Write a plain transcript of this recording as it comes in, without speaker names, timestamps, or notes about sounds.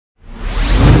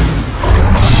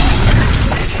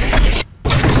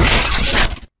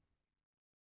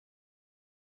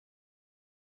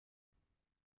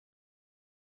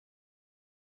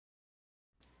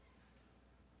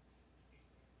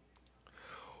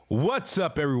What's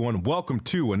up, everyone? Welcome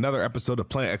to another episode of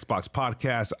Playing Xbox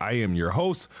Podcast. I am your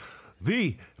host,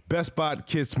 the Best Bot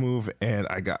Kid Smoove, and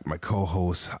I got my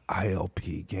co-host,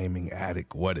 ILP Gaming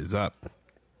Addict. What is up? What's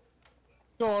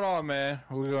going on, man?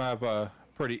 We're gonna have a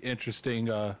pretty interesting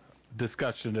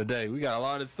discussion today. We got a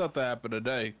lot of stuff to happen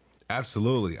today.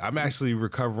 Absolutely. I'm actually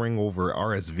recovering over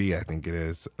RSV, I think it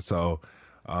is. So,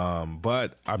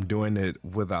 but I'm doing it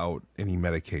without any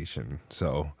medication.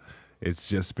 So it's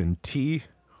just been tea,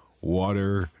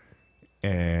 water,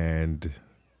 and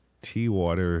I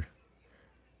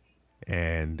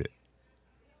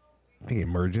think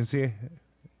emergency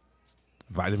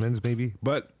vitamins maybe,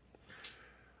 but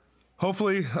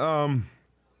hopefully feeling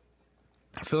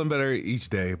better each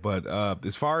day. But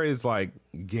as far as like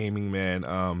gaming,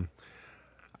 man,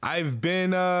 I've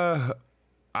been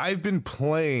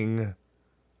playing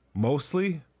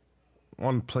mostly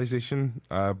on PlayStation.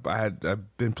 I've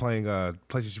been playing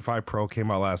PlayStation 5 Pro, came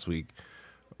out last week.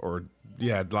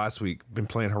 Last week. Been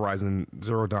playing Horizon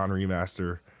Zero Dawn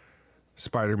Remaster,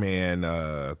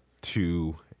 Spider-Man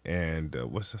 2, and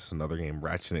what's this, another game,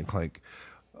 Ratchet and Clank.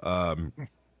 Long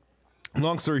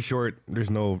story short, there's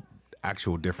no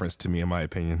actual difference to me, in my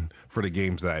opinion, for the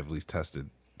games that I've at least tested.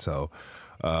 So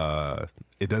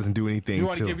it doesn't do anything. You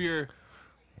want to give your...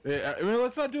 I mean,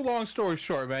 let's not do long story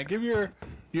short, man. Give your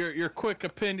quick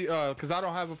opinion, because I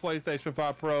don't have a PlayStation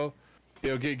 5 Pro. You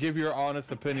know, give your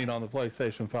honest opinion on the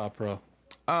PlayStation 5 Pro.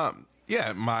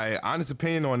 Yeah, my honest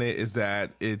opinion on it is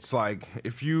that it's like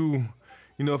if you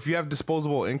have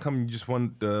disposable income, you just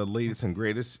want the latest and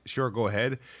greatest, sure, go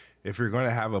ahead. If you're going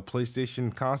to have a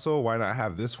PlayStation console, why not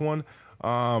have this one?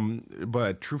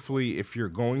 But truthfully, if you're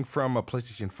going from a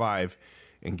PlayStation 5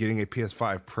 and getting a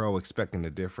PS5 Pro expecting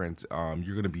the difference,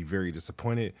 you're going to be very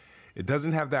disappointed. It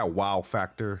doesn't have that wow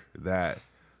factor that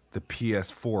the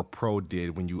PS4 Pro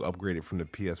did when you upgraded from the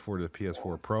PS4 to the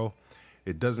PS4 Pro.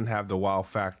 It doesn't have the wow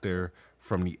factor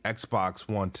from the Xbox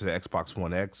One to the Xbox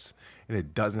One X, and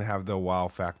it doesn't have the wow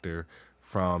factor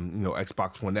from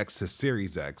Xbox One X to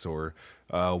Series X, or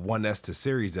One S to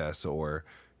Series S, or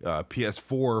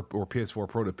PS4 or PS4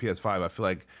 Pro to PS5. I feel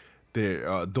like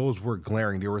those were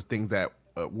glaring. There were things that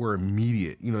were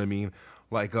immediate. You know what I mean?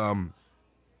 Like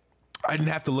I didn't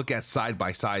have to look at side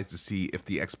by side to see if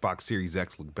the Xbox Series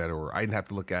X looked better, or I didn't have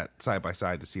to look at side by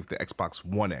side to see if the Xbox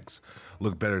One X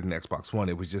looked better than the Xbox One.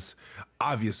 It was just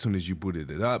obvious as soon as you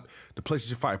booted it up. The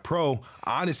PlayStation 5 Pro,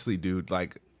 honestly, dude,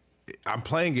 like I'm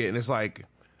playing it and it's like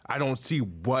I don't see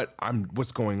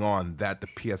what's going on that the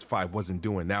PS5 wasn't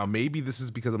doing. Now, maybe this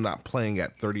is because I'm not playing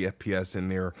at 30 FPS in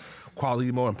their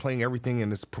quality mode. I'm playing everything in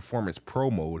this performance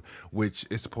pro mode, which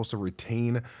is supposed to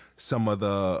retain some of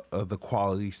the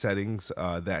quality settings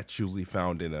that's usually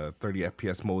found in 30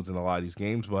 FPS modes in a lot of these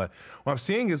games. But what I'm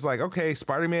seeing is like, okay,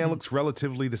 Spider-Man looks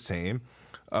relatively the same.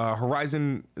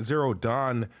 Horizon Zero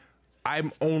Dawn,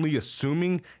 I'm only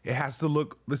assuming it has to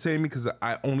look the same because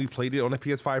I only played it on the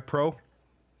PS5 Pro.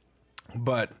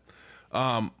 But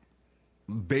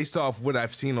based off what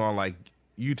I've seen on like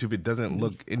YouTube, it doesn't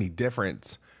look any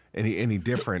different.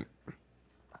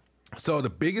 So the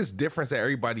biggest difference that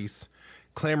everybody's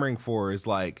clamoring for is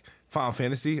like Final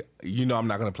Fantasy. I'm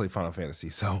not going to play Final Fantasy,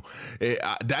 so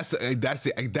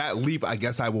that leap I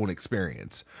guess I won't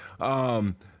experience.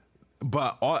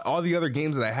 But all the other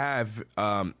games that I have,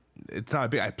 it's not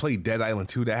big. I played Dead Island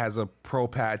 2 that has a pro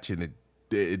patch, and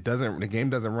the game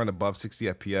doesn't run above 60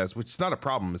 FPS, which is not a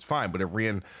problem. It's fine, but it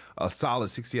ran a solid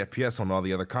 60 FPS on all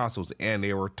the other consoles, and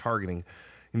they were targeting,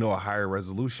 a higher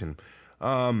resolution.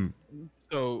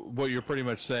 So what you're pretty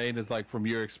much saying is like from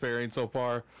your experience so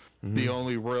far, the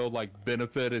only real like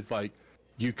benefit is like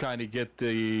you kind of get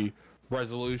the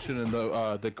resolution and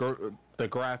the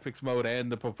graphics mode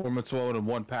and the performance mode in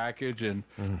one package, and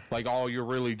like all you're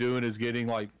really doing is getting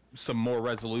like some more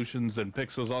resolutions and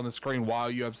pixels on the screen while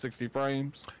you have 60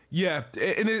 frames. Yeah,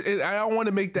 and I don't want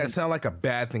to make that sound like a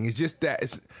bad thing. It's just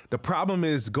that the problem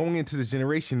is going into this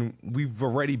generation, we've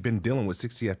already been dealing with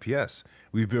 60 FPS.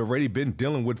 We've already been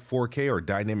dealing with 4K or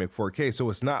dynamic 4K. So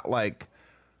it's not like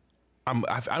I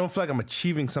don't feel like I'm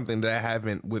achieving something that I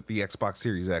haven't with the Xbox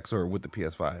Series X or with the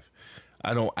PS5.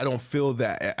 I don't feel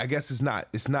that. I guess it's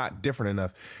not different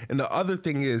enough. And the other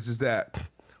thing is that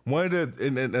one of the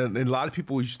and a lot of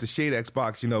people used to shade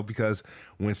Xbox, because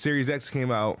when Series X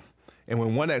came out and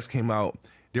when One X came out,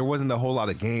 there wasn't a whole lot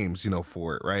of games,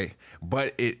 for it, right?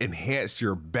 But it enhanced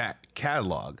your back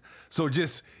catalog. So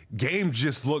games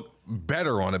just look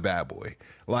better on a bad boy,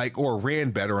 or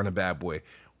ran better on a bad boy.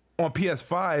 On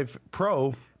PS5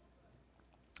 Pro,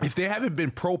 if they haven't been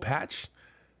pro patched,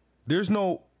 there's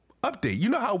no update. You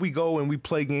know how we go and we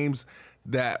play games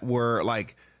that were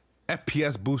like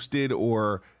FPS boosted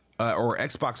or or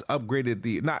Xbox upgraded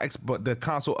but the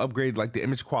console upgraded like the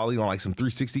image quality on like some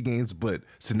 360 games, but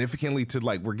significantly to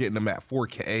like we're getting them at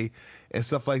 4K and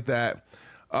stuff like that.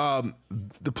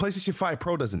 The PlayStation 5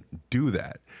 Pro doesn't do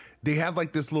that. They have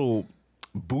like this little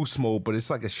boost mode, but it's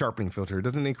like a sharpening filter. It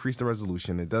doesn't increase the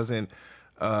resolution. It doesn't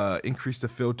increase the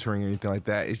filtering or anything like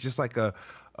that. It's just like a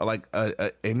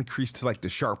increase to like the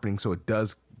sharpening, so it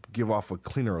does give off a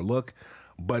cleaner look,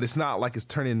 but it's not like it's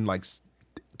turning like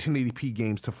 1080p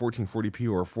games to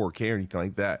 1440p or 4K or anything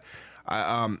like that.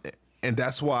 And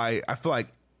that's why I feel like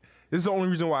this is the only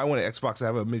reason why I wanted Xbox to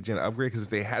have a mid-gen upgrade, because if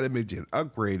they had a mid-gen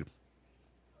upgrade,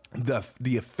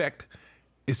 the effect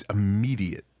is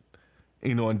immediate,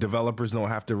 you know, and developers don't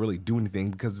have to really do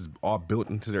anything because it's all built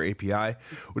into their API.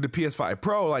 With the PS5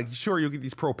 Pro, like, sure, you'll get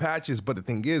these pro patches, but the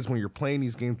thing is, when you're playing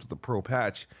these games with the pro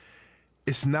patch,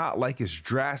 it's not like it's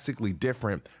drastically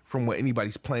different from what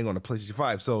anybody's playing on the PlayStation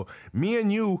 5. So me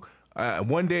and you,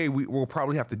 one day we'll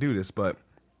probably have to do this, but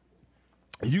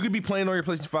you could be playing on your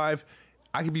PlayStation 5.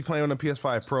 I could be playing on the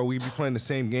PS5 Pro. We'd be playing the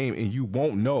same game, and you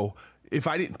won't know. If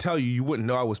I didn't tell you, you wouldn't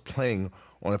know I was playing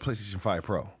on a PlayStation 5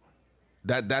 Pro.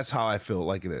 That's how I feel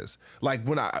like it is. Like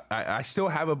when I still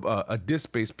have a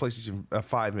disc-based PlayStation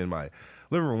 5 in my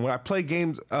living room. When I play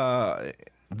games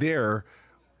there,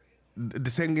 the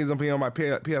same games I'm playing on my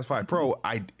PS5 Pro,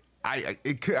 I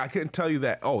couldn't tell you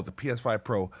that, oh, the PS5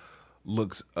 Pro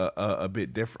looks a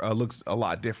bit different, looks a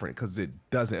lot different, because it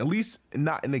doesn't, at least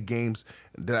not in the games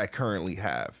that I currently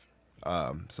have.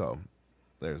 So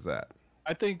there's that.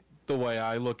 I think the way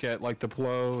I look at like the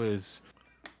Pro is,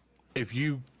 if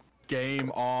you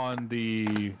game on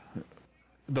the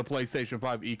PlayStation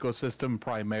 5 ecosystem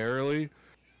primarily,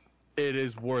 it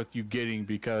is worth you getting,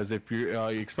 because if you're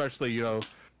especially, you know,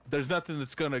 there's nothing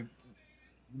that's gonna,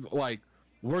 like,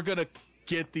 we're gonna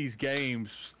get these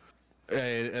games,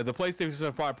 and the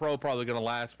PlayStation 5 Pro probably gonna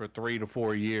last for 3 to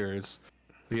 4 years,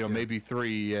 you know, maybe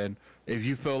 3. And if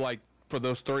you feel like for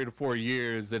those 3 to 4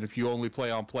 years, and if you only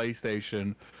play on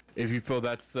PlayStation, if you feel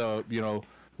that's you know,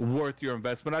 worth your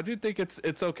investment, I do think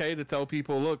it's okay to tell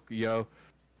people, look, you know,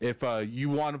 if you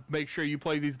want to make sure you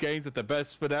play these games at the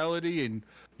best fidelity, and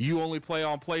you only play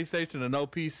on PlayStation and no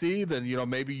PC, then, you know,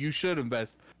 maybe you should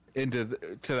invest into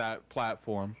to that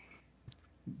platform.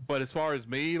 But as far as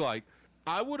me, like,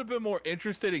 I would have been more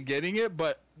interested in getting it,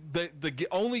 but the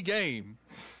only game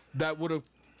that would have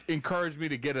encouraged me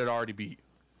to get it already beat.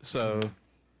 So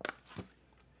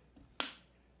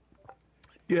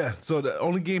yeah, so the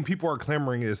only game people are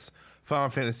clamoring is Final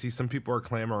Fantasy. Some people are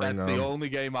clamoring. That's the only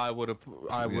game I would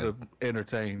have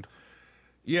entertained.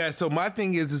 Yeah, so my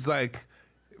thing is like,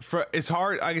 it's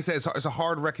hard. Like I said, it's a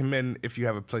hard recommend if you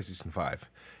have a PlayStation 5.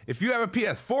 If you have a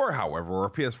PS4, however, or a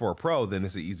PS4 Pro, then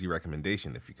it's an easy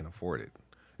recommendation if you can afford it.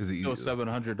 Is it still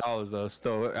 $700 though?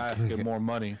 Still asking more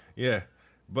money. Yeah,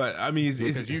 but I mean,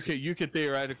 you could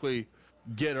theoretically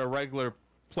get a regular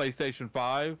PlayStation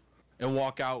 5 and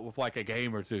walk out with like a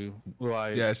game or two.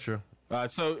 Like, yeah, it's true.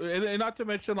 So, and not to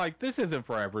mention, like, this isn't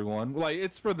for everyone. Like,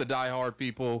 it's for the diehard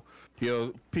people, you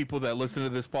know, people that listen to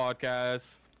this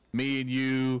podcast, me and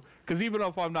you. Because even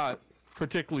if I'm not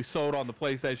particularly sold on the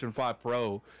PlayStation 5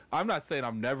 Pro, I'm not saying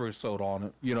I'm never sold on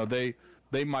it. You know, they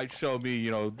might show me, you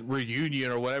know,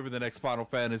 Reunion or whatever the next Final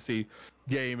Fantasy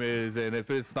game is, and if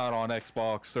it's not on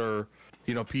Xbox or,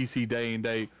 you know, PC day and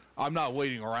date, I'm not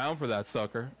waiting around for that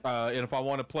sucker. And if I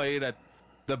want to play it at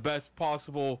the best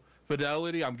possible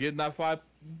fidelity, I'm getting that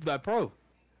Pro.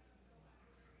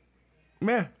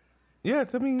 Man, yeah.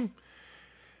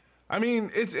 I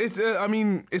mean,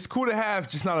 it's cool to have,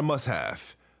 just not a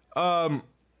must-have.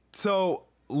 So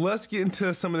let's get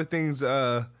into some of the things.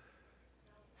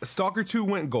 Stalker 2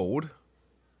 went gold.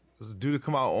 It's due to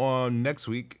come out on next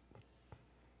week.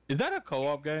 Is that a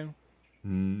co-op game?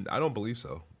 I don't believe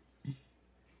so.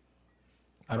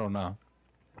 I don't know.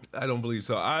 I don't believe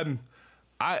so. I'm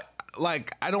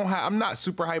not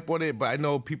super hype on it, but I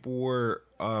know people were,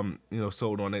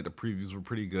 sold on it. The previews were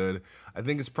pretty good. I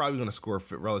think it's probably going to score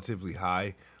relatively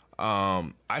high.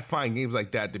 I find games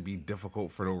like that to be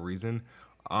difficult for no reason.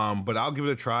 But I'll give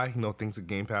it a try. You know, things at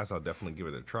Game Pass, I'll definitely give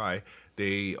it a try.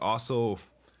 They also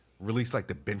released like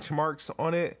the benchmarks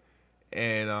on it,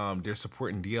 and they're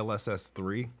supporting DLSS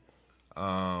 3.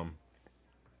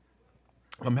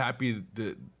 I'm happy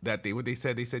that they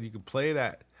said you could play it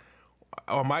at,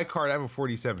 on my card I have a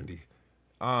 4070.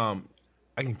 I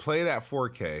can play it at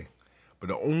 4K, but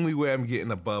the only way I'm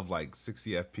getting above like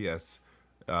 60 FPS,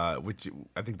 which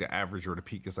I think the average or the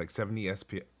peak is like 70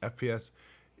 FPS,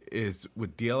 is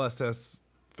with DLSS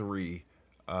 3.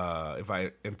 If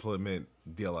I implement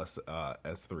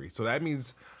DLSS 3, so that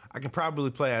means I can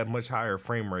probably play at a much higher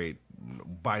frame rate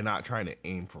by not trying to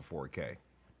aim for 4K.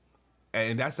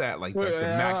 And that's at like Well, the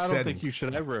max I don't settings. think you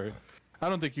should ever. I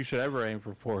don't think you should ever aim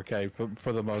for 4K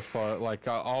for the most part. Like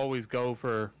I always go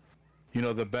for,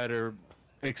 the better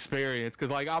experience because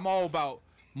like I'm all about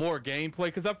more gameplay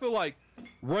because I feel like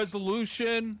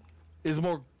resolution is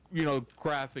more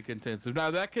graphic intensive.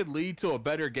 Now that could lead to a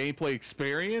better gameplay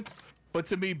experience, but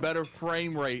to me, better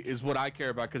frame rate is what I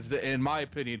care about because in my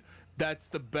opinion, that's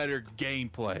the better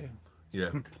gameplay.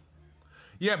 Yeah.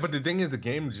 Yeah, but the thing is, the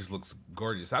game just looks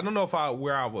gorgeous. I don't know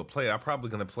where I would play it. I'm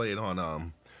probably gonna play it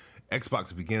on Xbox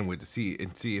to begin with to see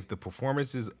if the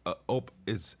performance is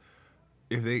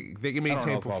if they can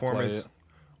maintain performance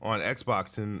on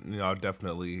Xbox, then I'll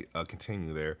definitely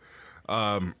continue there.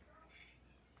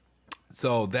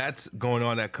 So that's going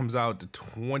on. That comes out the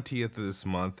 20th of this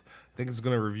month. I think it's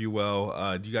gonna review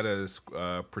well. Do you got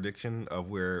a prediction of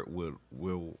where it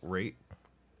will rate?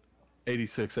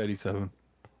 86, 87.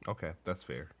 Okay, that's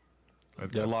fair.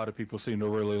 Yeah, a lot of people seem to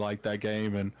really like that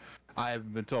game, and I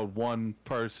haven't been told one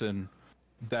person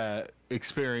that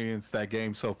experienced that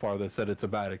game so far that said it's a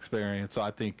bad experience. So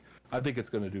I think it's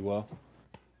going to do well.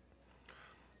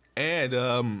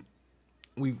 And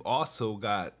we've also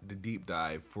got the deep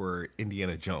dive for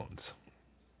Indiana Jones.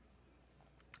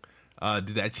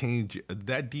 Did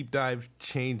that deep dive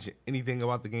change anything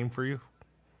about the game for you?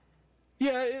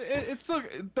 Yeah, it's look,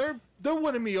 they're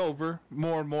winning me over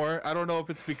more and more. I don't know if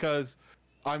it's because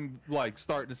I'm like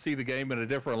starting to see the game in a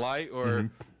different light, or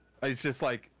it's just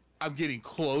like I'm getting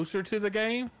closer to the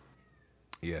game.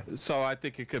 Yeah. So I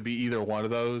think it could be either one of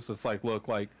those. It's like, look,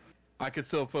 like I could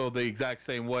still feel the exact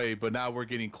same way, but now we're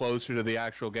getting closer to the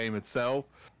actual game itself.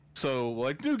 So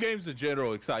like new games in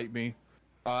general excite me.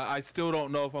 I still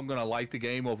don't know if I'm gonna like the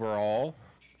game overall.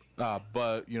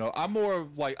 But I'm more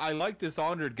of like I like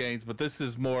Dishonored games, but this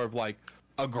is more of like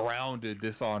a grounded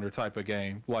Dishonored type of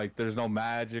game. Like there's no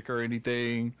magic or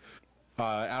anything.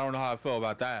 I don't know how I feel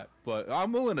about that, but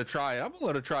I'm willing to try it. I'm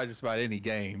willing to try just about any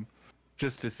game,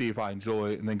 just to see if I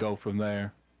enjoy it and then go from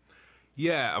there.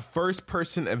 Yeah, a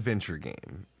first-person adventure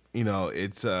game.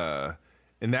 It's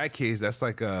in that case that's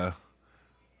like a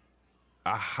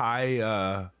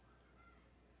high.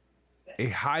 A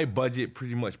high budget,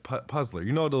 pretty much puzzler.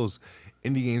 Those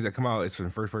indie games that come out, it's from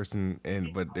first person,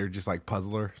 but they're just like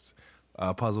puzzlers,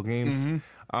 puzzle games.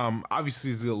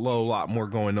 Obviously, there's a lot more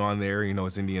going on there.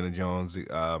 It's Indiana Jones.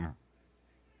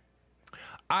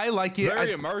 I like it.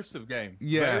 Very immersive game.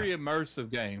 Yeah, very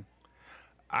immersive game.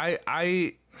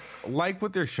 I like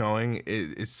what they're showing.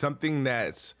 It's something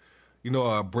that's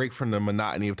a break from the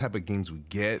monotony of type of games we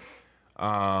get.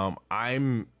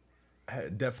 I'm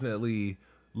definitely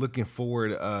looking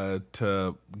forward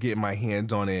to getting my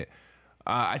hands on it.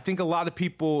 I think a lot of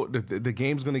people, the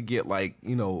game's gonna get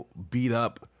beat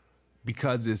up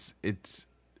because it's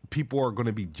people are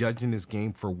gonna be judging this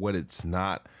game for what it's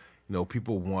not.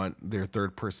 People want their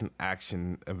third person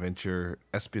action adventure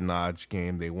espionage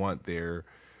game. They want their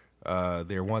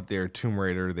Tomb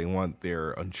Raider. They want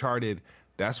their Uncharted.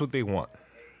 That's what they want.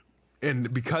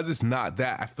 And because it's not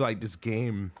that, I feel like this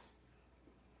game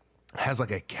has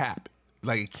like a cap.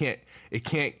 Like it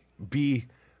can't be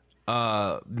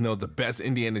the best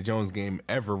Indiana Jones game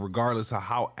ever, regardless of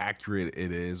how accurate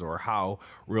it is or how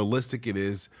realistic it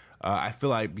is. I feel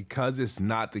like because it's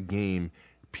not the game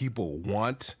people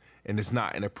want, and it's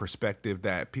not in a perspective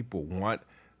that people want,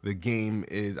 I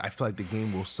feel like the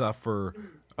game will suffer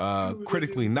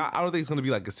critically. I don't think it's going to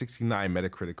be like a 69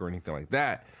 Metacritic or anything like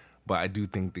that, but I do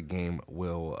think the game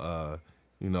will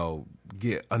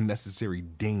get unnecessary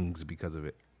dings because of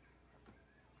it.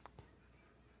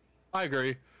 I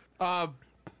agree.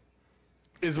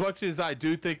 As much as I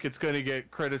do think it's going to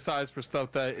get criticized for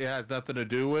stuff that it has nothing to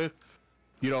do with,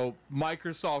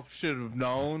 Microsoft should have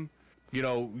known,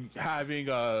 having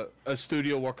a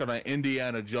studio work on an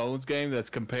Indiana Jones game that's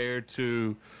compared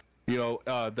to,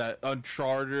 that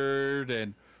Uncharted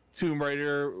and Tomb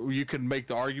Raider, you can make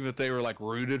the argument they were like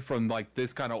rooted from like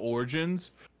this kind of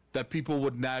origins, that people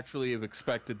would naturally have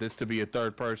expected this to be a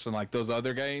third person like those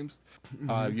other games.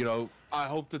 I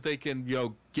hope that they can,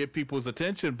 get people's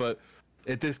attention, but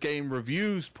if this game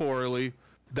reviews poorly,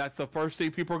 that's the first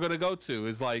thing people are going to go to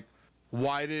is like,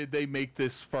 why did they make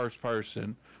this first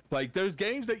person? Like there's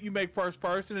games that you make first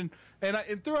person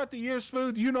and throughout the years,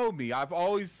 Smoove, me, I've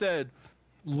always said,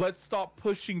 let's stop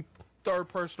pushing third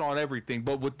person on everything.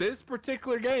 But with this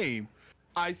particular game,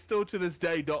 I still to this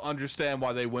day don't understand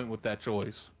why they went with that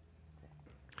choice.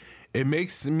 It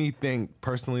makes me think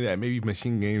personally that maybe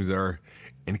machine games are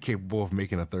incapable of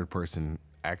making a third person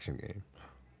action game.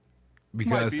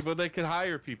 Because might be, but they can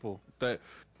hire people that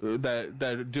do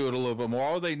it a little bit more.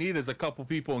 All they need is a couple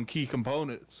people and key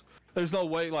components. There's no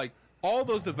way, like, all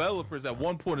those developers at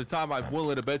one point in time, I'm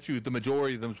willing to bet you the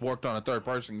majority of them worked on a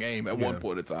third-person game at one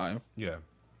point in time. Yeah.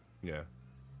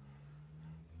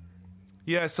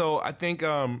 Yeah, so I think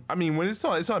I mean when it's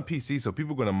on PC, so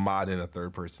people are gonna mod in a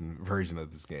third-person version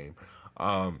of this game.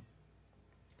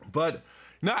 But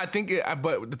no, I think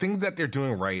but the things that they're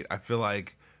doing right, I feel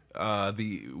like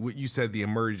what you said, the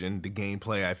immersion, the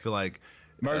gameplay, I feel like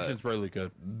Immersion's really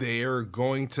good. They're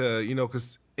going to,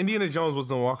 because Indiana Jones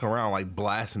wasn't walking around like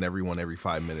blasting everyone every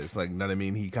 5 minutes. Like, you know what I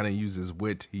mean? He kind of used his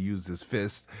wit, he used his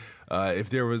fist. If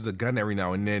there was a gun every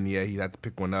now and then, yeah, he'd have to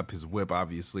pick one up, his whip,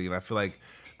 obviously. And I feel like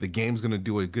the game's going to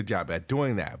do a good job at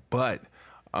doing that. But,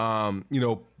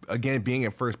 again, being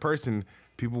in first person,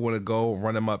 people want to go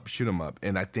run them up, shoot them up.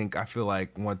 And I feel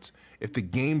like if the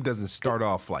game doesn't start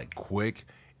off like quick,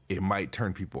 it might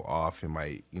turn people off. It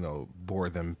might, bore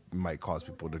them. It might cause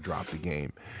people to drop the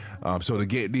game. So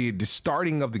the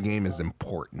starting of the game is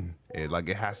important. It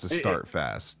has to start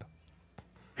fast.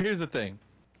 Here's the thing.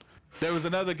 There was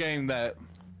another game that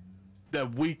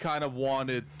we kind of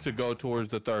wanted to go towards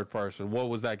the third person. What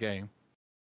was that game?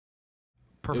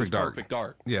 Perfect Dark. Perfect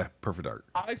Dark. Yeah, Perfect Dark.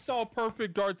 I saw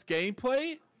Perfect Dark's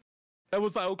gameplay. It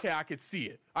was like, okay, I could see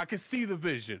it. I could see the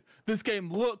vision. This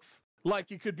game looks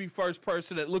like it could be first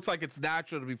person. It looks like it's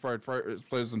natural to be first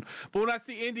person. But when I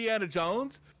see Indiana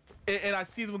Jones and I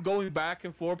see them going back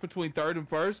and forth between third and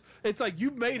first, it's like you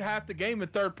made half the game in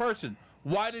third person.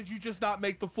 Why did you just not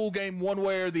make the full game one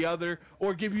way or the other,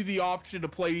 or give you the option to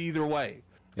play either way?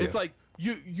 Yeah. It's like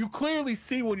you clearly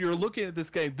see when you're looking at this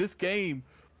game,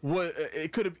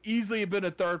 it could have easily been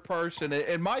a third person.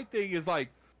 And my thing is like,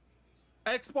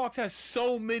 Xbox has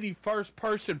so many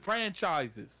first-person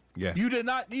franchises. Yeah. You did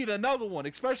not need another one,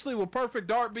 especially with Perfect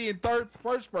Dark being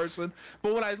first person.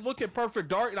 But when I look at Perfect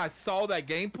Dark and I saw that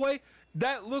gameplay,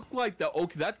 that looked like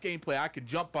that's gameplay I could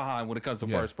jump behind when it comes to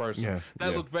first person. Yeah.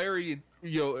 That looked very,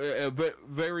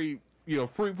 very,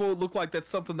 fruitful. It looked like that's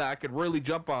something that I could really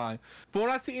jump behind. But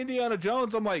when I see Indiana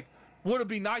Jones, I'm like, would it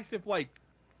be nice if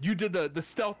you did the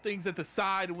stealth things at the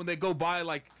side, and when they go by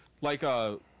like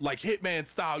Hitman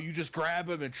style, you just grab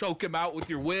him and choke him out with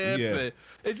your whip. Yeah.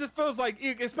 It just feels like,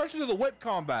 especially the whip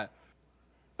combat.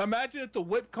 Imagine if the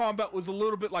whip combat was a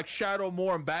little bit like Shadow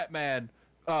Moore and Batman,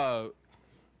 combat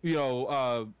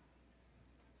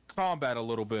a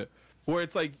little bit, where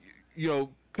it's like,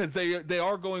 because they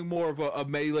are going more of a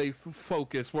melee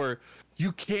focus, where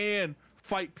you can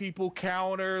fight people,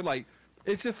 counter. Like,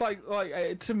 it's just like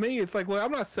to me, it's like, look,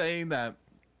 I'm not saying that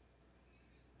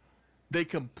they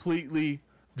completely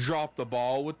dropped the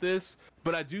ball with this,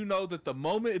 but I do know that the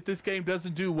moment if this game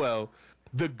doesn't do well,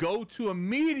 the go-to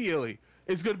immediately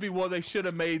is going to be, well, they should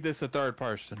have made this a third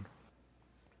person.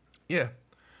 Yeah,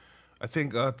 I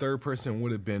think a third person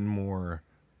would have been more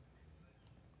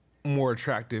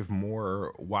attractive,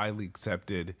 more widely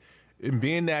accepted, and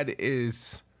being that it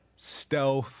is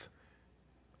stealth,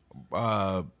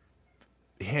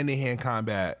 hand-to-hand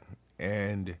combat,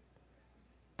 and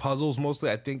puzzles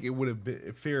mostly, I think it would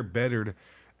have fared better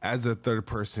as a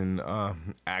third-person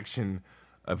action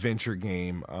adventure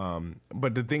game.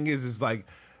 But the thing is like,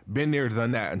 been there,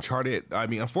 done that. Uncharted, I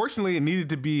mean, unfortunately,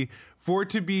 for it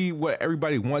to be what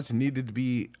everybody wants, it needed to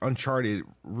be Uncharted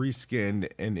reskinned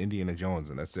in Indiana Jones,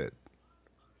 and that's it.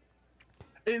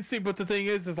 And see, but the thing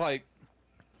is like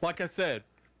I said,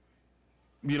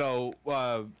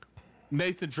 Nathan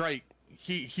Drake,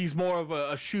 he's more of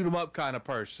a shoot 'em up kind of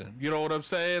person. You know what I'm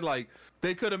saying? Like,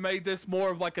 they could have made this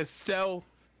more of like a stealth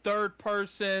third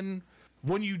person.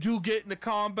 When you do get into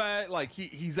combat, like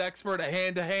he's expert at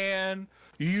hand to hand.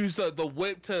 You use the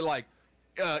whip to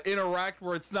interact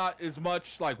where it's not as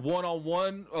much like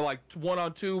 1-on-1 or like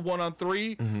 1-on-2,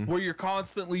 1-on-3, where you're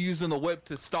constantly using the whip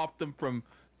to stop them from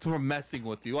messing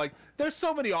with you. Like, there's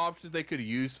so many options they could have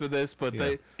used for this, but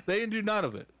they didn't do none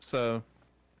of it. So.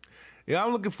 Yeah,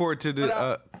 I'm looking forward to it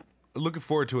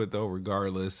though.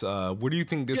 Regardless, where do you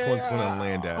think this one's going to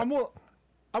land at? I'm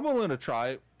willing to try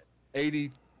it.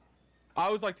 80. I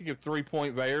always like to give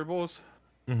 3-point variables.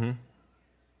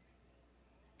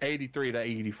 83 to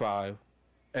 85,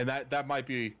 and that might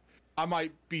be. I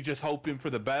might be just hoping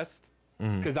for the best,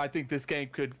 because I think this game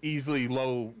could easily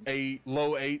low 8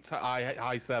 to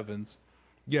high 7s.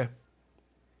 Yeah.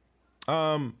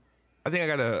 I think I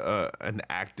got an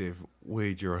active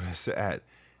wager on this at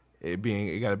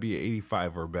it got to be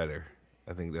 85 or better.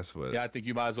 I think that's what. Yeah, I think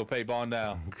you might as well pay bond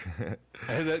now.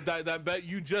 that bet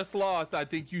you just lost. I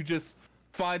think you just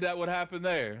find out what happened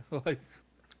there.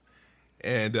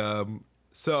 And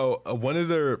so one of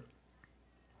the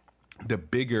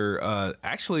bigger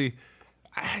actually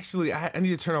I need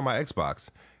to turn on my Xbox.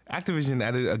 Activision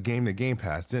added a game to Game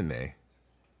Pass, didn't they?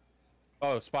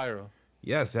 Oh, Spyro.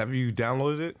 Yes. Have you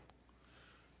downloaded it?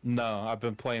 No, I've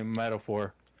been playing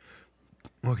Metaphor.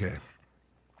 Okay.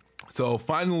 So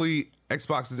finally,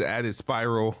 Xbox has added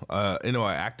Spyro,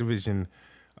 Activision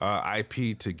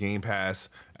IP to Game Pass.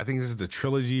 I think this is the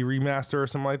Trilogy remaster or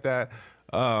something like that.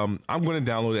 I'm going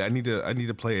to download it. I need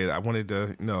to play it. I wanted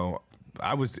to,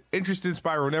 I was interested in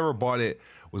Spyro, never bought it.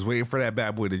 Was waiting for that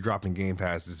bad boy to drop in Game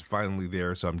Pass. It's finally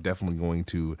there, so I'm definitely going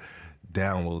to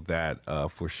download that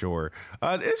for sure.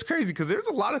 It's crazy because there's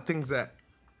a lot of things that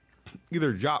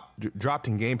either dropped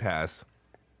in Game Pass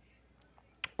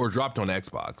or dropped on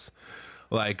Xbox,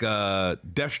 like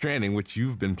Death Stranding, which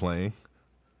you've been playing.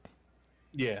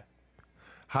 Yeah.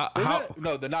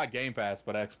 No, they're not Game Pass,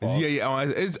 but Xbox. Yeah.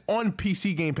 It's on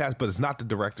PC Game Pass, but it's not the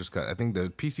director's cut. I think the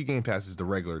PC Game Pass is the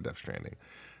regular Death Stranding.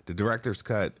 The director's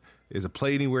cut is a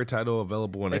Play Anywhere title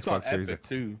available on Xbox Series Epic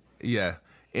too. Yeah,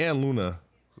 and Luna,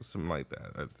 something like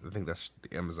that. I think that's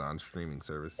the Amazon streaming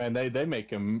service. And they make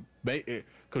him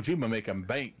Kojima make him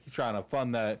bank. He's trying to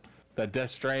fund that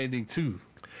Death Stranding too.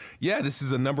 Yeah, this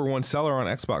is a #1 seller on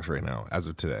Xbox right now as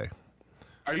of today.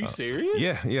 Are you serious?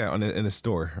 Yeah, in the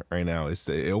store right now. It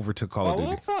overtook Call of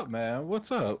Duty. What's up, man?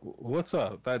 What's up?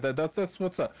 That's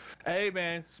what's up. Hey,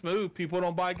 man, Smoove. People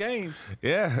don't buy games.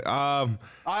 Yeah. I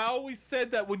always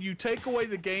said that when you take away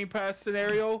the Game Pass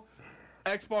scenario,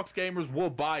 Xbox gamers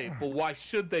will buy it. But why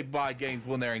should they buy games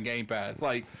when they're in Game Pass?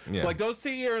 Like don't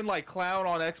sit here and like clown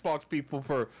on Xbox people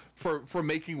for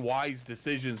making wise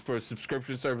decisions for a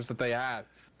subscription service that they have.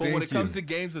 But when it comes to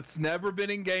games that's never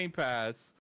been in Game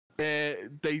Pass, they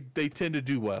tend to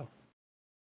do well.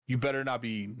 You better not be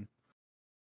eating.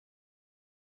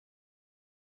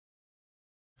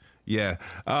 Yeah,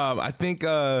 I think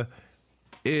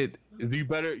it. You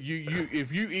better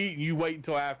if you eat, you wait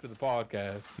until after the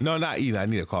podcast. No, not eating. I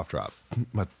need a cough drop.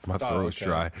 My throat's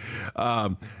dry.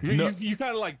 You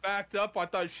kind of like backed up. I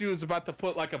thought she was about to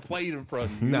put like a plate in front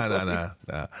of you. No.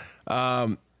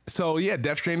 So yeah,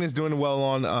 Death Stranding is doing well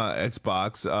on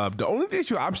Xbox. The only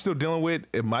issue I'm still dealing with,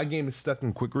 my game is stuck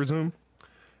in quick resume,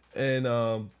 and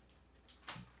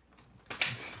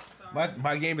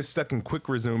my game is stuck in quick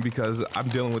resume because I'm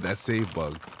dealing with that save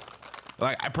bug.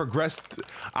 Like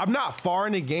I'm not far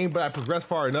in the game, but I progressed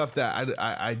far enough that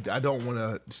I don't want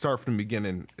to start from the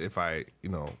beginning if I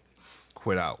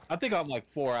quit out. I think I'm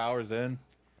like 4 hours in.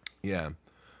 Yeah.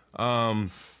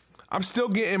 I'm still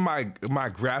getting my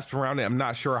grasp around it. I'm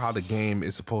not sure how the game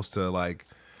is supposed to like.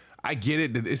 I get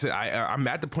it. I'm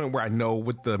at the point where I know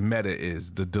what the meta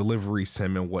is, the delivery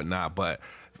sim and whatnot. But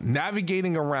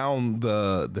navigating around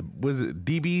the was it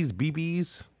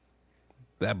BBs?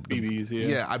 That BBs, yeah.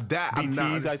 Yeah, BTs, I'm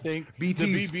not. I think. BTs.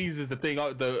 The BBs is the thing.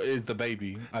 Is the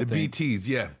baby. The BTs,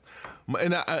 yeah.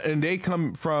 And they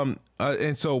come from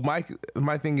and so my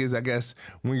thing is, I guess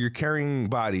when you're carrying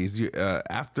bodies,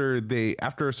 after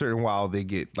a certain while they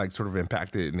get like sort of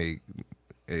impacted and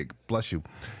they bless you,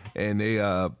 and they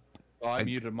I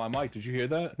muted my mic. Did you hear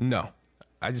that? No,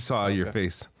 I just saw your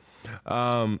face.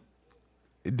 The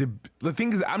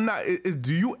thing is, I'm not.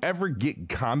 Do you ever get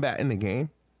combat in the game?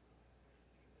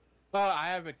 I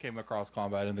haven't came across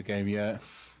combat in the game yet.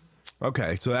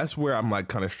 Okay, so that's where I'm like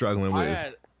kind of struggling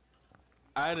with.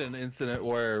 I had an incident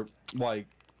where like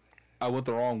I went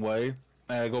the wrong way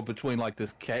and I go between like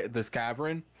this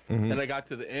cavern, and I got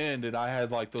to the end and I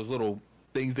had like those little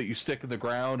things that you stick in the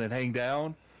ground and hang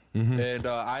down, and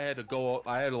I had to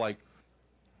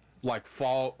like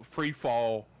free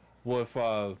fall with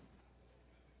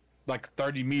like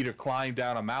 30-meter climb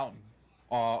down a mountain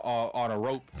on a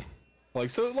rope. Like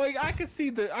so, like I could see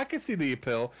the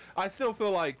appeal. I still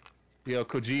feel like,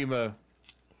 Kojima.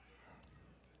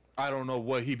 I don't know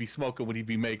what he'd be smoking when he'd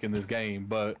be making this game,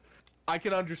 but I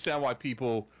can understand why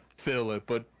people feel it.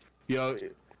 But I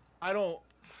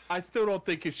still don't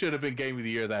think it should have been Game of the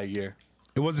Year that year.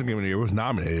 It wasn't Game of the Year. It was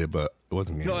nominated, but it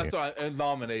wasn't Game of the Year. No, that's right.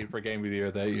 Nominated for Game of the Year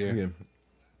that year.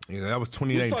 Yeah, that was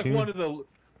 2019.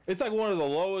 It's like one of the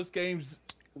lowest games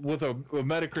with a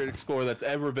Metacritic score that's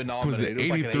ever been nominated. Was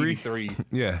it 83? Like an 83.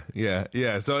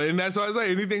 Yeah. So, and that's why I was like,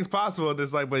 anything's possible.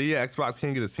 It's like, but yeah, Xbox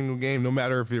can't get a single game, no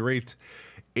matter if it rates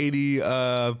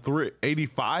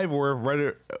 85 or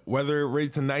whether it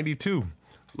rates a 92.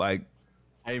 Like,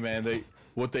 hey man,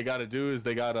 what they got to do is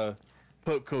they got to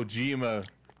put Kojima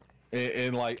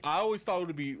in like, I always thought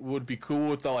would be cool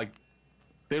with the like,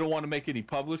 they don't want to make any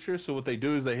publishers, so what they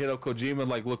do is they hit up Kojima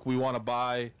like, look, we want to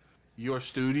buy your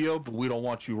studio, but we don't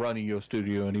want you running your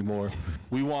studio anymore.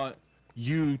 We want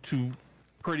you to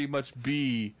pretty much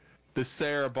be the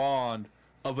Sarah Bond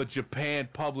of a Japan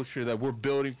publisher that we're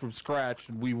building from scratch,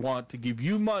 and we want to give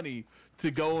you money to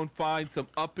go and find some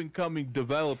up and coming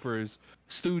developers,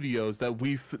 studios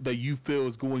that you feel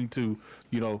is going to,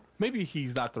 maybe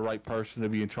he's not the right person to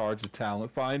be in charge of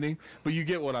talent finding, but you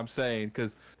get what I'm saying,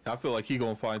 because I feel like he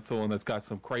gonna find someone that's got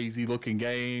some crazy looking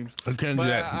games. I can't do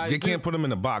that. They can't put him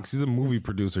in a box. He's a movie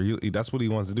producer. That's what he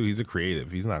wants to do. He's a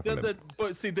creative. He's not gonna.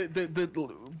 But see,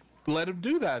 let him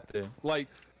do that then. Like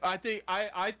I think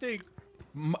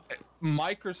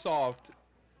Microsoft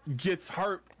gets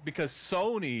hurt because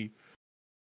Sony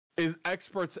is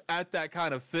experts at that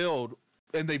kind of field,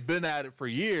 and they've been at it for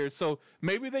years. So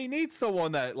maybe they need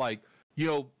someone that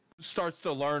starts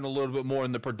to learn a little bit more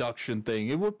in the production thing.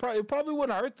 It probably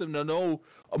wouldn't hurt them to know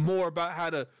more about how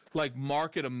to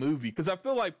market a movie, because I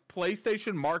feel like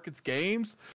PlayStation markets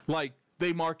games like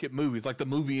they market movies, like the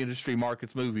movie industry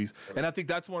markets movies, and I think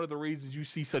that's one of the reasons you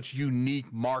see such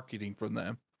unique marketing from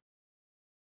them.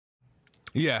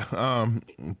 Yeah,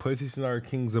 PlayStation are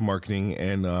kings of marketing,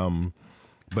 and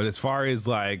but as far as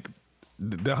I'm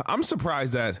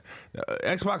surprised that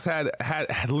Xbox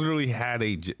had literally had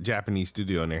a Japanese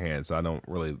studio in their hands, so I don't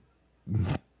really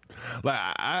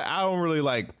I don't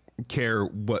really care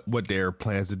what their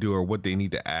plans to do or what they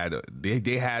need to add.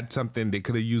 They had something, they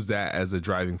could have used that as a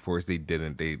driving force. They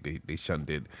didn't. They shunned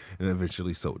it and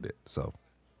eventually sold it. So,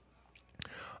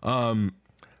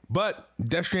 but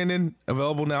Death Stranding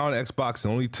available now on Xbox. It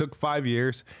only took 5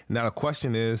 years. Now the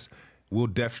question is, will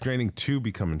Death Stranding 2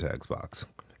 be coming to Xbox?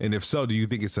 And if so, do you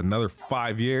think it's another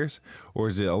 5 years, or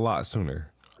is it a lot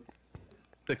sooner?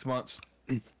 6 months.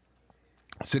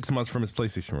 6 months from its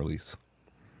PlayStation release.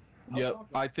 Yep,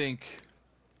 I think.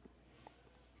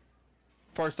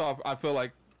 First off, I feel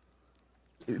like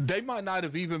they might not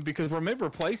have even, because remember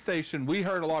PlayStation, we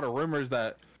heard a lot of rumors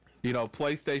that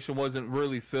PlayStation wasn't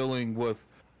really filling with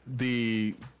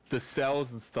the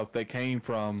sales and stuff that came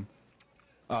from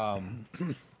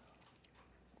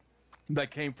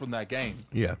that game.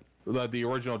 Yeah. The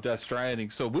original Death Stranding.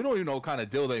 So we don't even know what kind of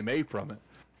deal they made from it.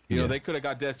 You know, they could have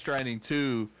got Death Stranding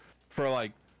 2 for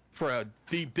a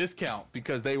deep discount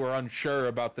because they were unsure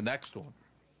about the next one.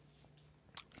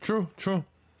 True.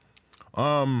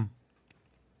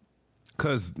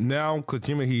 Because now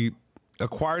Kojima, he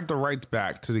acquired the rights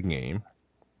back to the game.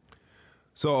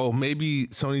 So maybe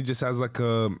Sony just has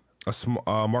a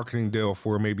marketing deal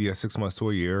for maybe a 6 months to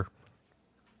a year.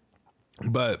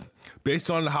 But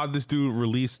based on how this dude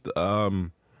released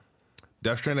Death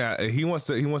Stranding, he wants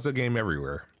a game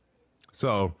everywhere.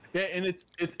 So yeah, and it's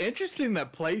interesting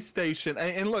that PlayStation,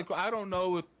 and look, I don't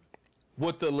know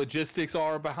what the logistics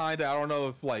are behind it. I don't know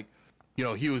if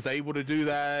he was able to do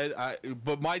that.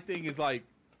 But my thing is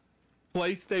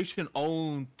PlayStation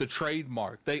owned the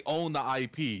trademark. They own the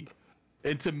IP.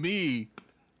 And to me,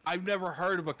 I've never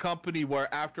heard of a company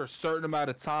where after a certain amount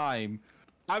of time,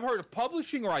 I've heard of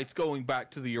publishing rights going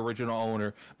back to the original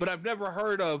owner, but I've never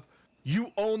heard of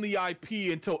you own the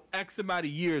IP until X amount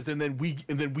of years and then we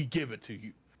give it to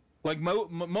you.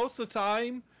 Most of the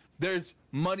time, there's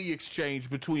money exchange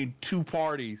between two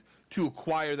parties to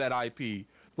acquire that IP.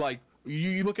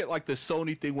 You look at the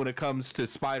Sony thing when it comes to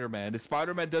Spider-Man. If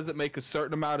Spider-Man doesn't make a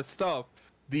certain amount of stuff,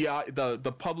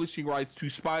 the publishing rights to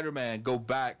Spider-Man go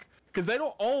back, because they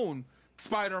don't own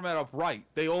Spider-Man upright.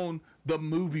 They own the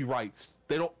movie rights.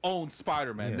 They don't own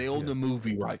Spider-Man. They own the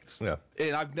movie rights. Yeah.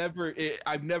 And I've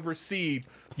never seen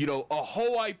a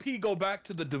whole IP go back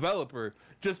to the developer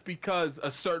just because a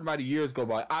certain amount of years go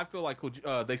by. I feel like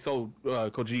they sold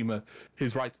Kojima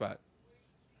his rights back.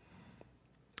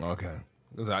 Okay.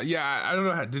 Yeah, I don't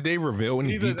know. Did they reveal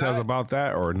any details about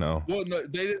that or no? Well, no,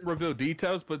 they didn't reveal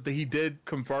details, but he did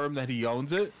confirm that he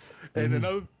owns it. And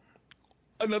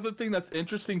another thing that's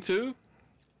interesting too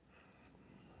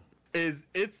is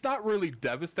it's not really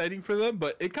devastating for them,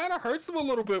 but it kind of hurts them a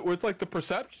little bit where it's the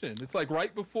perception. It's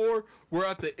right before we're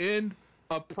at the end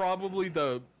of probably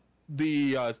the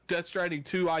Death Stranding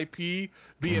 2 IP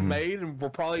being made, and we'll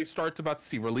probably about to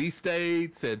see release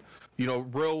dates and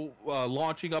real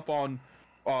launching up on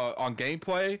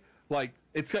gameplay.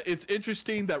 It's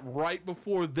interesting that right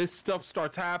before this stuff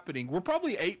starts happening, we're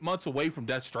probably 8 months away from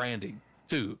Death Stranding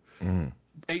 2.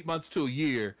 8 months to a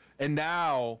year, and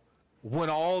now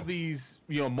when all these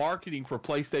marketing for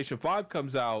PlayStation 5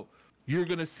 comes out, you're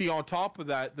gonna see on top of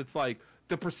that's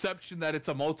the perception that it's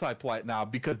a multi-plat now,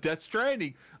 because Death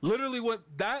Stranding literally went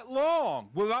that long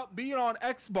without being on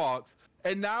Xbox,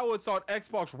 and now it's on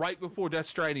Xbox right before Death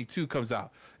Stranding 2 comes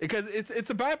out. Because it's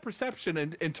a bad perception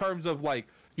in terms of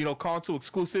console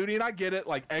exclusivity, and I get it.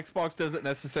 Xbox doesn't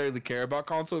necessarily care about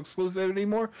console exclusivity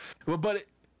anymore, but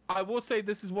I will say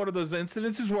this is one of those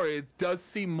incidences where it does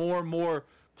seem more and more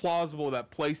plausible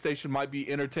that PlayStation might be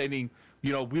entertaining.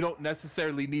 You know, we don't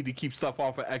necessarily need to keep stuff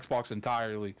off of Xbox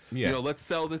entirely. Yeah. You know, let's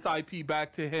sell this IP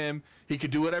back to him. He could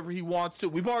do whatever he wants to.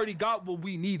 We've already got what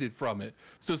we needed from it,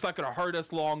 so it's not going to hurt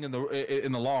us long in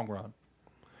the long run.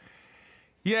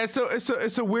 Yeah, so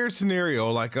it's a weird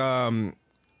scenario. Like,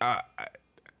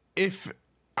 if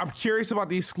I'm curious about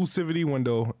the exclusivity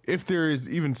window, if there is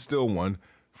even still one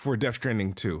for Death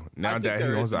Stranding 2. Now that he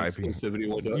owns the IP,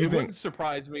 exclusivity window. It wouldn't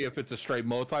surprise me if it's a straight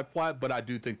multi-plat, but I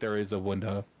do think there is a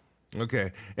window.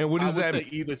 Okay, and what does that? Say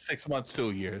either 6 months to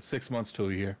a year. 6 months to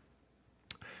a year.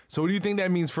 So what do you think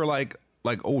that means for like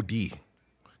OD?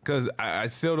 Because I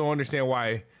still don't understand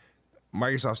why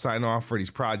Microsoft signed off for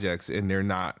these projects and they're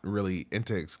not really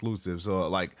into exclusives. So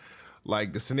like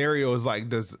the scenario is like,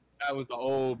 that was the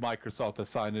old Microsoft that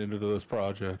signed into those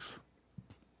projects.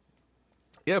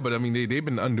 Yeah, but I mean they've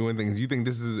been undoing things. You think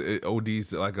this is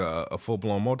OD's like a full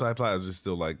blown multiplayer, or is it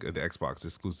still like an Xbox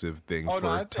exclusive thing for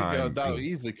I time? think that'll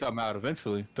easily come out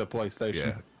eventually to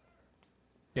PlayStation.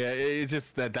 Yeah, it's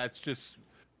just that's just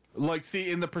like,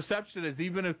 see, in the perception is,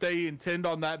 even if they intend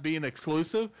on that being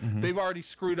exclusive, they've already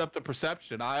screwed up the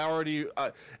perception.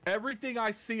 Everything I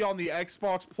see on the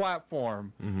Xbox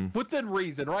platform, within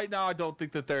reason. Right now, I don't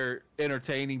think that they're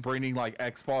entertaining bringing like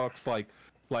Xbox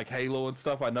like Halo and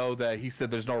stuff. I know that he said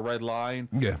there's no red line.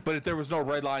 Yeah. But if there was no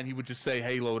red line, he would just say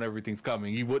Halo and everything's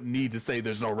coming. He wouldn't need to say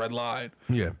there's no red line.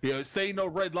 Yeah. You know, saying no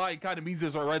red line kind of means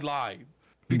there's a red line.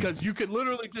 Because you could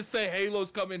literally just say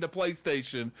Halo's coming to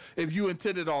PlayStation if you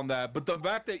intended on that. But the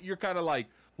fact that you're kind of like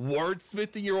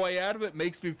wordsmithing your way out of it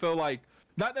makes me feel like,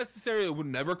 not necessarily it would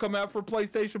never come out for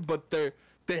PlayStation, but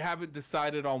they haven't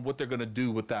decided on what they're going to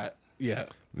do with that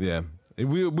yet. Yeah.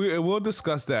 We'll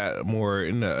discuss that more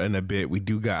in a bit. We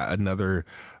do got another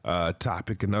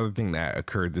topic, another thing that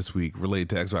occurred this week related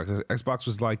to Xbox. Xbox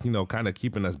was like, kind of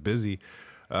keeping us busy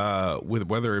with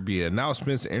whether it be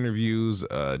announcements, interviews,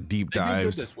 deep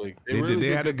dives. This week. They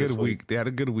had a good week. They had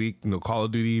a good week. Call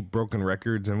of Duty broken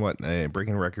records and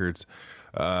breaking records.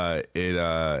 It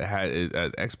had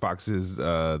Xbox's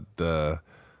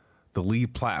the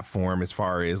lead platform as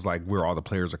far as like where all the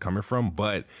players are coming from,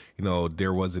 but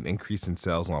there was an increase in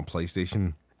sales on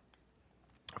PlayStation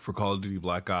for Call of Duty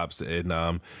Black Ops, and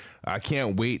I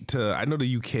can't wait to. I know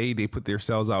the UK, they put their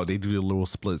sales out, they do the little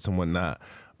splits and whatnot,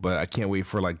 but I can't wait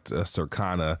for like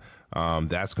Circana.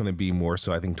 That's going to be more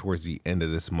so I think towards the end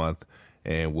of this month,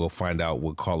 and we'll find out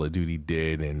what Call of Duty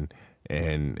did and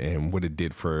what it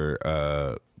did for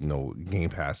Game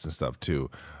Pass and stuff too.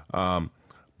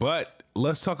 But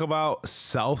let's talk about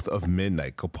South of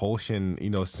Midnight. Compulsion,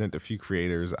 sent a few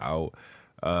creators out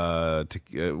to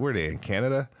where are they in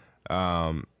Canada?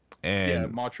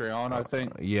 And Montreal, I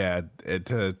think.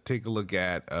 To take a look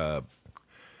at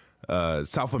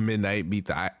South of Midnight, meet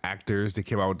the actors. They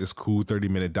came out with this cool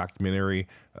 30-minute documentary,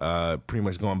 pretty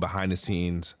much going behind the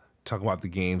scenes, talking about the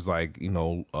games, like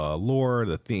lore,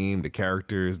 the theme, the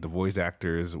characters, the voice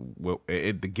actors.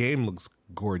 The game looks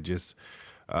gorgeous.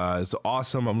 It's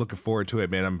awesome. I'm looking forward to it,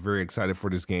 man. I'm very excited for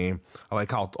this game. I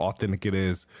like how authentic it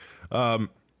is.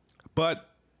 But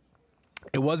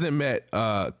it wasn't met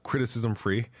criticism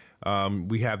free.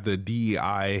 We have the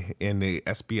DEI and the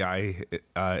SBI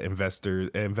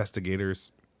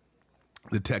investigators,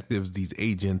 detectives, these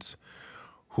agents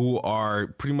who are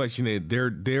pretty much,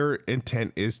 their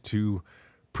intent is to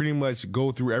pretty much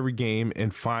go through every game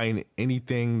and find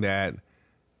anything that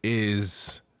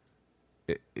is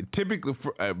typically,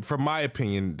 from my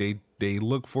opinion, they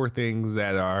look for things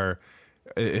that are,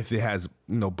 if it has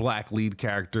black lead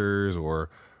characters or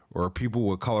people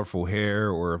with colorful hair,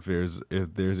 or if there's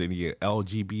any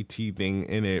LGBT thing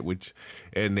in it,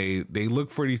 and they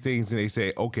look for these things and they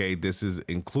say, okay, this is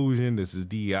inclusion, this is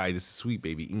DEI, this is sweet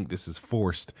baby ink, this is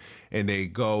forced, and they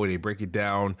go and they break it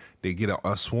down. They get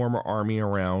a swarm of army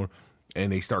around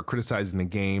and they start criticizing the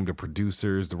game, the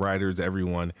producers, the writers,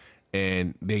 everyone.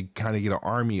 And they kind of get an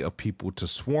army of people to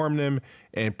swarm them,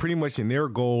 and pretty much in their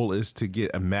goal is to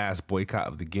get a mass boycott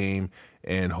of the game,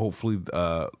 and hopefully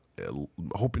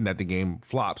hoping that the game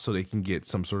flops so they can get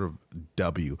some sort of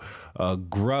W.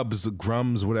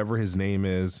 Grums, whatever his name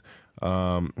is,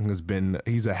 has been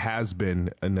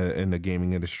in the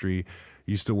gaming industry.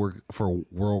 Used to work for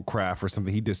Worldcraft or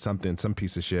something. He did some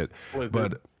piece of shit.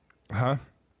 Blizzard. But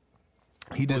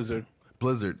he did Blizzard.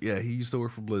 Blizzard. Yeah, he used to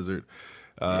work for Blizzard.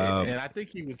 And I think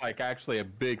he was like actually a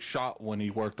big shot when he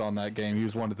worked on that game. He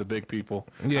was one of the big people.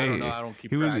 Yeah, I don't know. I don't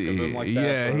keep track of him like that.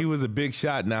 Yeah, he was a big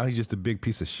shot. Now he's just a big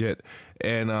piece of shit.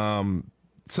 And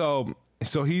so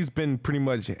he's been pretty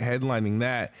much headlining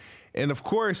that. And of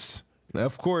course,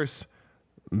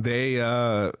 they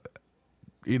are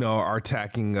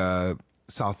attacking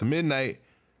South of Midnight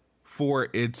for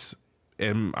its,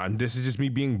 and this is just me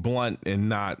being blunt and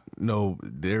not, no,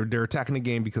 they're attacking the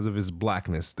game because of his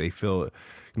blackness. They feel,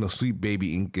 Sweet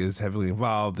Baby Inc. is heavily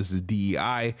involved. This is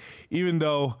DEI, even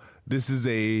though this is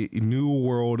a new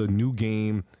world, a new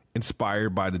game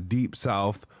inspired by the Deep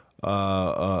South.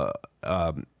 I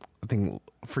think,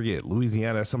 forget,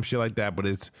 Louisiana, some shit like that. But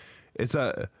it's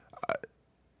a,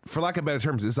 for lack of better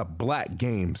terms, it's a black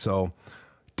game. So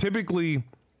typically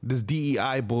this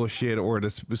DEI bullshit or the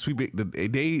sweet,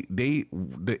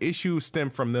 the issue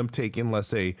stem from them taking, let's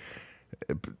say,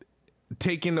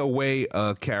 taking away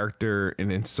a character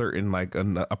and inserting like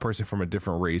a person from a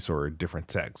different race or a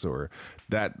different sex or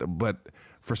that. But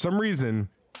for some reason,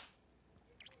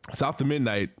 South of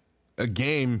Midnight, a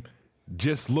game,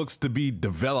 just looks to be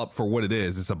developed for what it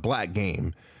is. It's a black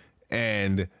game,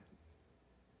 and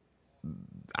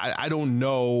I don't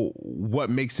know what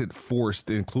makes it forced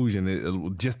inclusion.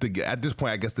 At this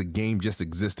point, I guess the game just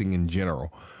existing in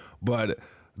general, but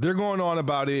they're going on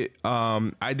about it.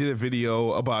 I did a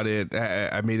video about it.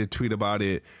 I made a tweet about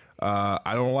it.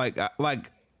 I don't like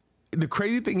the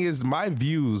crazy thing is my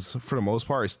views for the most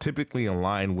part is typically in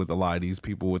line with a lot of these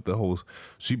people with the whole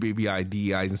Sweet Baby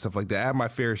DEIs and stuff like that. I have my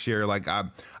fair share. Like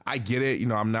I get it.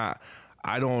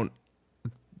 I don't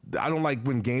like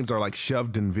when games are like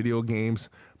shoved in video games,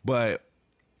 but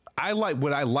I like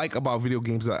what I like about video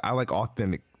games. I like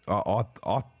authentic. I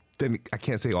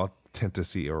can't say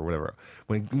authenticity or whatever.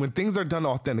 When things are done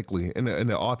authentically in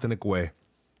an authentic way.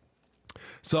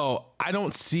 So I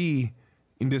don't see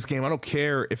in this game, I don't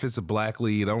care if it's a black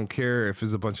lead. I don't care if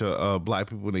it's a bunch of black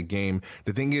people in the game.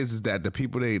 The thing is that the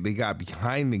people they got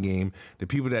behind the game, the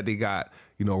people that they got,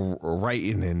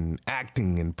 writing and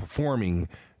acting and performing,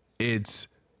 it's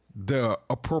the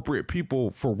appropriate people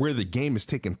for where the game is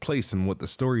taking place and what the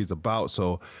story is about.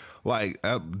 So like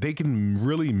they can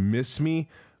really miss me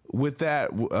with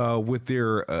that, with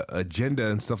their agenda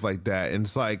and stuff like that. And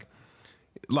it's like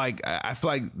I feel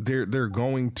like they're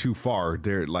going too far.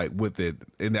 They're like with it,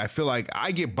 and I feel like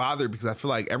I get bothered because I feel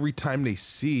like every time they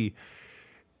see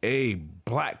a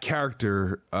black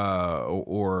character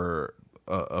or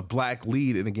a black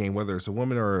lead in a game, whether it's a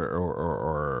woman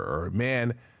or a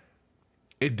man,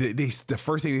 the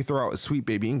first thing they throw out is Sweet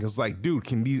Baby Inc. It's like, dude,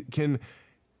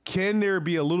 can there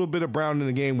be a little bit of brown in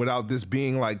the game without this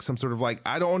being like some sort of like,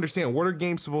 I don't understand, what are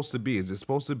games supposed to be? Is it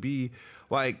supposed to be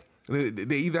like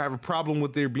they either have a problem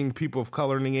with there being people of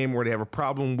color in the game, or they have a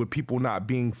problem with people not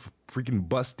being freaking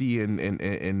busty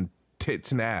and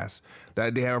tits and ass?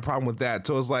 That they have a problem with that.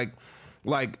 So it's like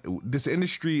this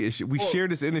industry is, we share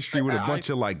this industry with a bunch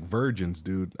of like virgins,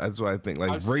 dude. That's what I think,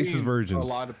 like racist virgins. A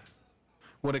lot of,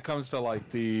 when it comes to like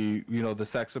the the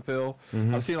sex appeal,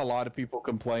 I've seen a lot of people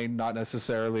complain, not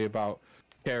necessarily about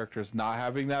characters not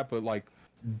having that, but like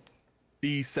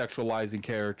desexualizing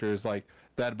characters, like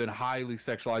that have been highly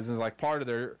sexualized, and like part of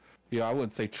their, I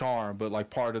wouldn't say charm, but like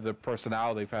part of the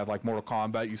personality they've had. Like Mortal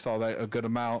Kombat, you saw that a good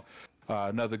amount.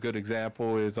 Another good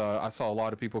example is I saw a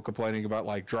lot of people complaining about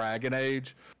like Dragon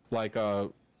Age. Like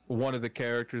one of the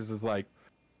characters is like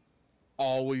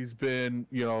always been,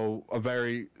 a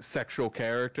very sexual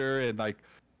character, and like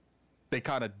they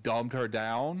kind of dumbed her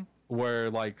down where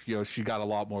like, she got a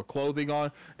lot more clothing on.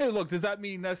 Hey, look, does that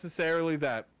mean necessarily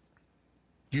that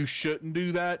you shouldn't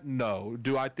do that? No.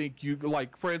 Do I think you,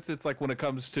 like, for instance, like when it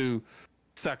comes to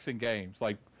sex in games,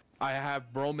 like I have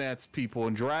romance people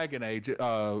in Dragon Age,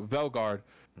 Velgard.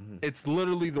 It's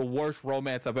literally the worst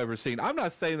romance I've ever seen. I'm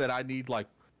not saying that I need like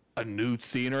a nude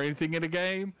scene or anything in a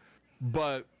game,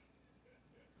 but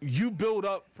you build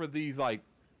up for these like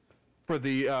for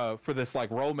this like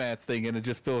romance thing, and it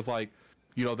just feels like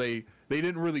they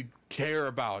didn't really care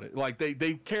about it. Like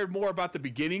they cared more about the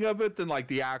beginning of it than like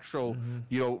the actual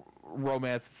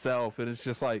romance itself. And it's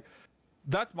just like,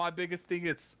 that's my biggest thing.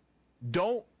 It's,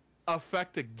 don't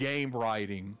affect a game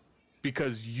writing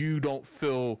because you don't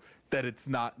feel that it's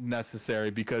not necessary.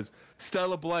 Because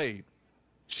Stella Blade,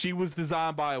 she was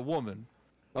designed by a woman.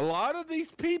 A lot of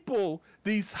these people,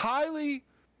 these highly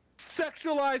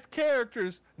sexualized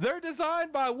characters, they're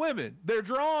designed by women. They're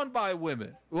drawn by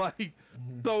women. Like,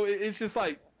 so it's just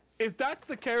like, if that's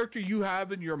the character you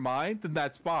have in your mind, then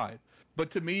that's fine.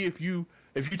 But to me, if you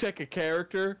take a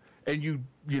character and you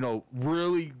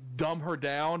really dumb her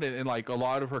down and like a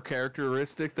lot of her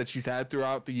characteristics that she's had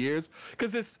throughout the years,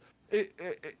 because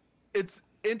it's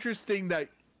interesting that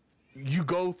you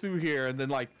go through here and then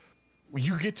like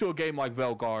you get to a game like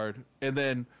Velgard, and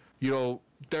then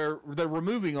they're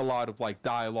removing a lot of like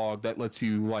dialogue that lets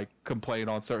you like complain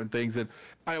on certain things. And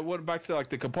I went back to like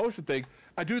the compulsion thing.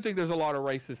 I do think there's a lot of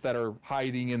racists that are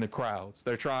hiding in the crowds.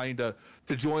 They're trying to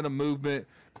join a movement,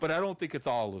 but I don't think it's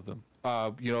all of them.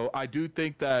 I do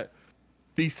think that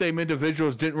these same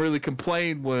individuals didn't really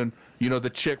complain when, the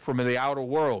chick from The Outer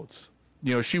Worlds,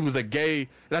 she was a gay,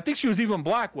 and I think she was even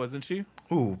black, wasn't she?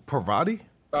 Ooh, Parvati?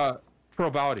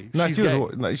 Parvati. No,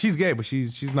 she's gay, but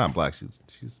she's not black.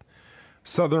 She's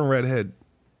Southern redhead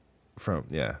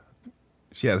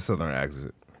she had a Southern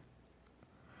accent.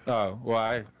 Oh,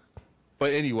 well,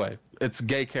 but anyway, it's a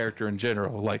gay character in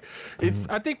general. Like,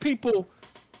 I think people,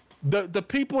 the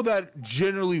people that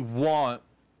generally want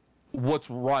what's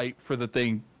right for the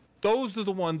thing, those are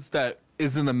the ones that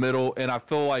is in the middle, and I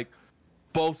feel like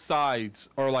both sides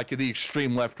are like in the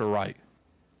extreme left or right.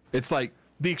 It's like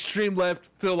the extreme left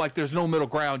feel like there's no middle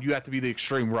ground, you have to be the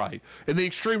extreme right. And the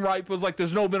extreme right feels like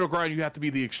there's no middle ground, you have to be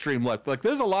the extreme left. Like,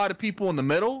 there's a lot of people in the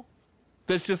middle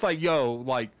that's just like,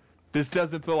 like, this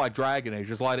doesn't feel like Dragon Age.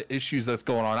 There's a lot of issues that's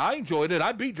going on. I enjoyed it.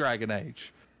 I beat Dragon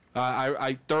Age.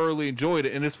 I thoroughly enjoyed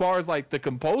it. And as far as like the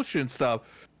compulsion stuff,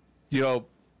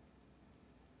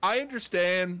 I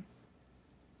understand.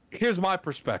 Here's my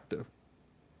perspective.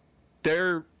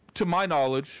 To my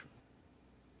knowledge,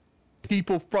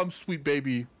 people from Sweet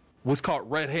Baby was caught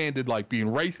red-handed, like being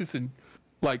racist and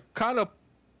like kind of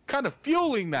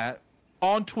fueling that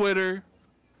on Twitter.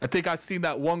 I think I seen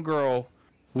that one girl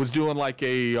was doing like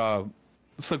a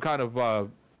some kind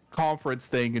of conference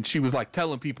thing, and she was like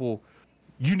telling people,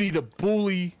 you need to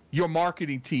bully your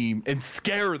marketing team and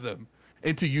scare them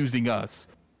into using us.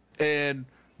 And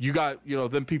you got,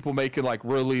 them people making like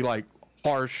really like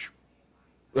harsh,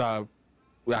 I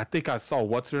think I saw,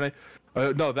 what's her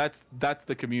name? No, that's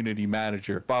the community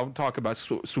manager. But I'm talking about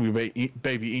Sweet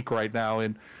Baby Inc. right now.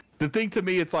 And the thing to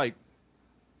me, it's like,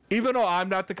 even though I'm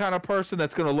not the kind of person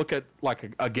that's going to look at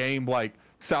like a game like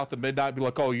South of Midnight and be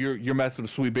like, oh, you're messing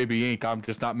with Sweet Baby Inc. I'm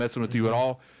just not messing with you at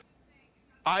all.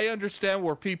 I understand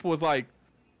where people is like,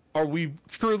 are we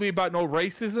truly about no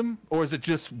racism, or is it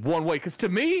just one way? Because to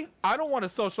me, I don't want to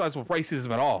socialize with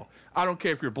racism at all. I don't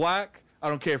care if you're black. I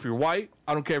don't care if you're white.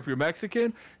 I don't care if you're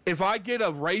Mexican. If I get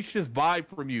a racist vibe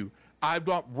from you, I'm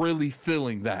not really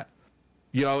feeling that.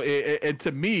 And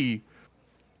to me,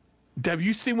 have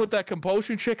you seen what that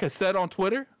compulsion chick has said on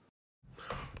Twitter?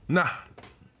 Nah.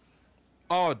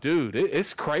 Oh, dude,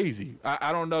 it's crazy.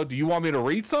 I don't know. Do you want me to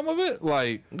read some of it?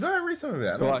 Like, go ahead, read some of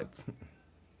that.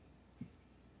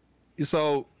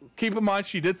 So keep in mind,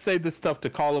 she did say this stuff to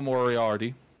Colin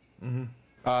Moriarty. Mm-hmm.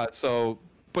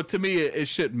 But to me, it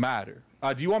shouldn't matter.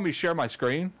 Do you want me to share my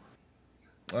screen?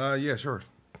 Yeah, sure.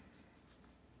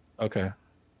 Okay.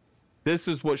 This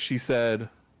is what she said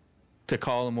to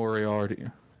Colin Moriarty.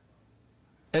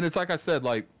 And it's like I said,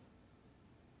 like,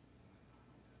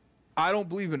 I don't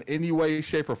believe in any way,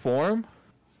 shape, or form,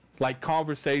 like,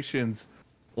 conversations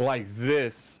like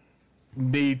this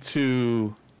need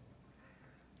to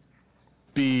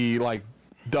be like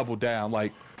doubled down,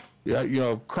 like,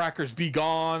 crackers be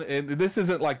gone. And this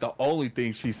isn't like the only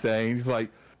thing she's saying. She's like,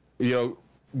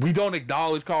 we don't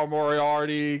acknowledge Colin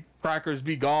Moriarty, crackers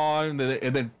be gone,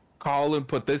 and then Colin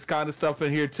put this kind of stuff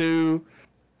in here too.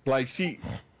 Like,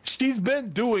 she's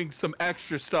been doing some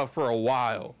extra stuff for a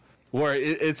while, where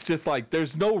it's just like,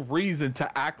 there's no reason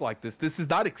to act like this. This is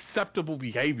not acceptable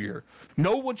behavior.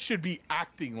 No one should be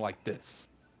acting like this.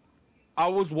 I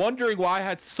was wondering why I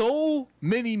had so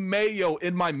many mayo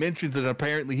in my mentions, and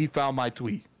apparently he found my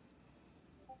tweet.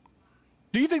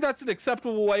 Do you think that's an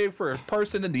acceptable way for a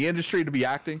person in the industry to be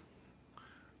acting?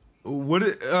 What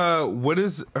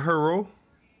is her role?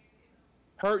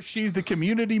 She's the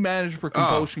community manager for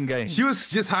Compulsion Games. She was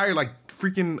just hired like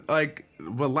freaking like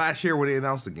last year when they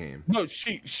announced the game. No,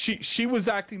 she was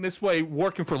acting this way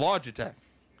working for Logitech.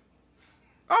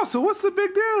 Oh, so what's the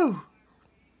big deal?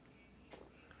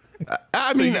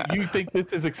 I mean, you think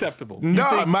this is acceptable?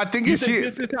 No, my thing is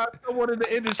this is how someone in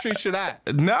the industry should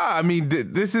act. No, I mean,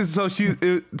 this is so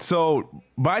so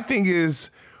my thing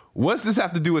is, what's this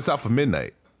have to do with South of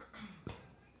Midnight?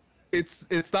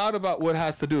 It's not about what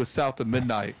has to do with South of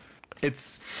Midnight.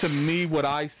 It's, to me, what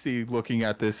I see looking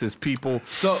at this is people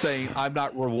saying, I'm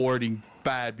not rewarding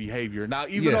bad behavior. Now,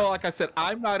 even though, like I said,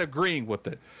 I'm not agreeing with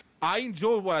it, I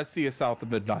enjoy what I see at South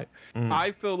of Midnight. Mm.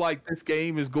 I feel like this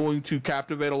game is going to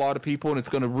captivate a lot of people, and it's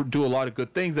going to do a lot of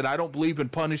good things, and I don't believe in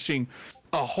punishing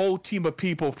a whole team of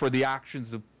people for the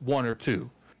actions of one or two.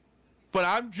 But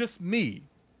I'm just me,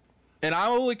 and I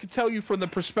only can tell you from the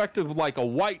perspective of like a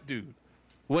white dude,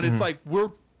 when it's like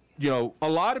a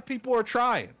lot of people are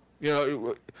trying.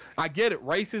 I get it.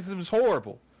 Racism is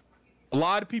horrible. A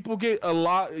lot of people get a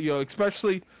lot,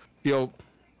 especially,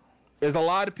 there's a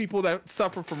lot of people that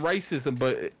suffer from racism,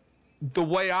 but the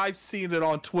way I've seen it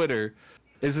on Twitter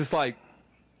is it's like,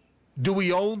 do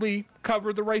we only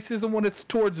cover the racism when it's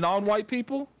towards non-white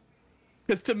people?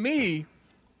 Because to me,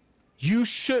 you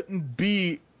shouldn't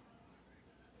be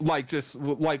like just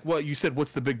like what you said,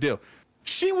 what's the big deal?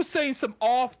 She was saying some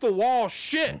off-the-wall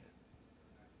shit.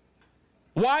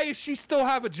 Why does she still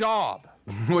have a job?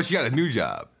 Well, she got a new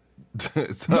job.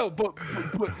 No, but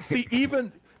see,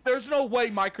 even there's no way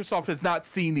Microsoft has not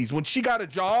seen these. When she got a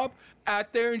job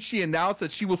out there and she announced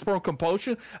that she was pro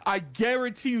compulsion, I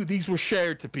guarantee you these were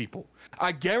shared to people.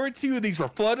 I guarantee you these were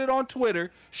flooded on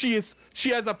Twitter. She has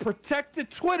a protected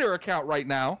Twitter account right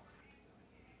now.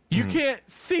 You can't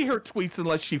see her tweets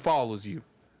unless she follows you.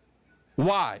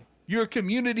 Why? You're a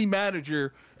community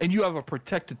manager and you have a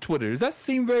protected Twitter. Does that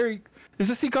seem a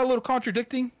little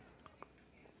contradicting?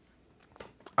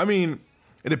 I mean,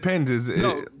 it depends.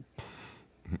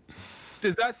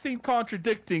 Does that seem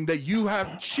contradicting that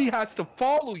she has to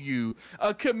follow you,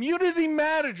 a community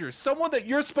manager, someone that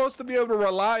you're supposed to be able to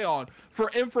rely on for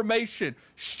information?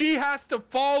 She has to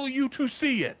follow you to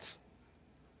see it.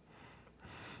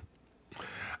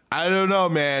 I don't know,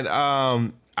 man.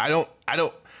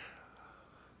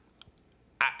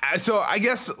 So I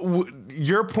guess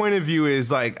your point of view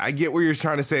is like, I get what you're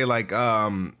trying to say. Like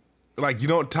you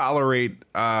don't tolerate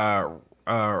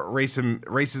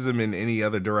racism in any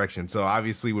other direction. So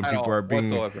obviously, when people are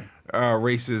being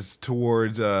racist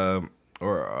towards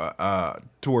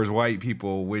towards white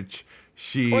people, which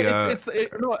she,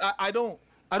 I don't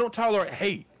tolerate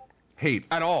hate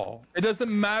at all. It doesn't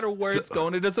matter where it's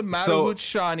going. It doesn't matter who it's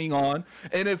shining on.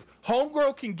 And if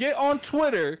homegirl can get on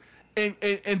Twitter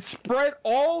and spread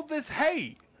all this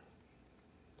hate,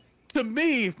 to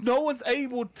me, if no one's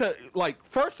able to, like,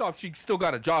 first off, she still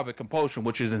got a job at Compulsion,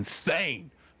 which is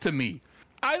insane to me.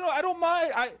 I don't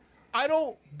mind. I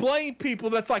don't blame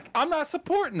people that's like, I'm not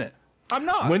supporting it. I'm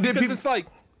not. It's like,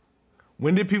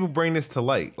 when did people bring this to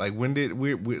light? Like, when did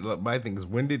my thing is,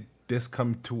 when did this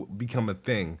become a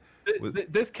thing?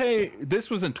 This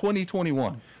was in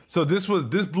 2021. So this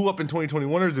blew up in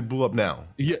 2021, or is it blew up now?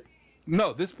 Yeah.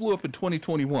 No, this blew up in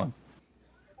 2021.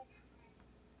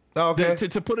 Oh, okay.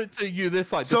 To put it to you, this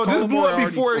this blew up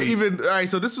before even. All right,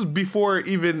 so this was before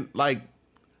even like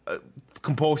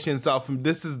compulsion stuff.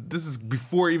 This is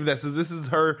before even that. So this is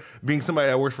her being somebody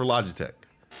that works for Logitech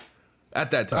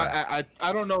at that time.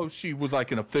 I don't know if she was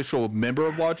like an official member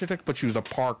of Logitech, but she was a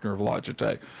partner of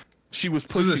Logitech. She was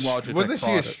pushing Logitech. Wasn't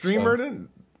she a streamer then?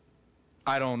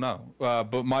 I don't know.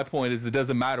 But my point is, it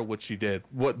doesn't matter what she did.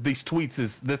 What these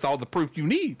tweets that's all the proof you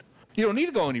need. You don't need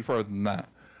to go any further than that.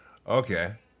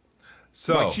 Okay.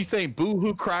 So like she's saying,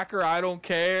 "Boo-hoo cracker, I don't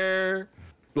care."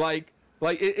 Like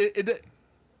 1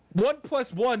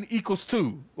 + 1 =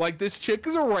 2. Like, this chick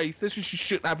is a racist, and she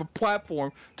shouldn't have a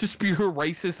platform to spew her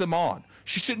racism on.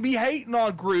 She shouldn't be hating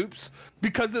on groups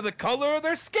because of the color of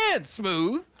their skin.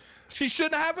 Smoove. She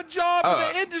shouldn't have a job in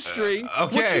the industry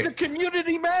when she's a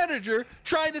community manager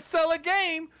trying to sell a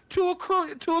game to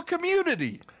a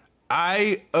community.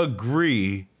 I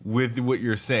agree with what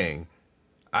you're saying.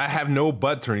 I have no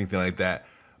buts or anything like that.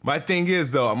 My thing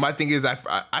is,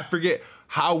 I forget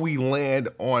how we land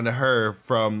on her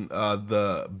from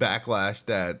the backlash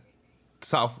that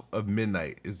South of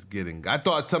Midnight is getting. I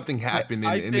thought something happened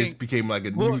and this became like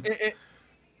a new...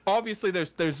 Obviously,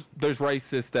 there's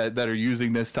racists that are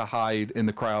using this to hide in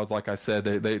the crowds. Like I said,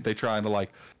 they trying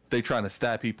to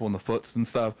stab people in the foots and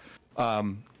stuff.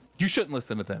 You shouldn't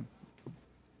listen to them.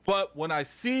 But when I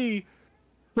see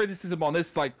criticism on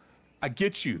this, like, I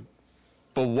get you,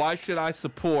 but why should I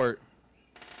support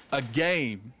a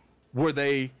game where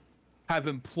they have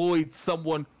employed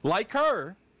someone like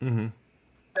her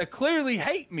that clearly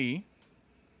hate me?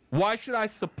 Why should I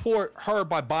support her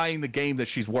by buying the game that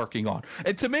she's working on?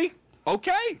 And to me,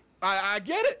 okay, I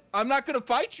get it. I'm not going to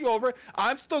fight you over it.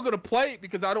 I'm still going to play it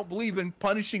because I don't believe in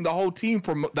punishing the whole team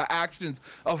for the actions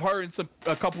of her and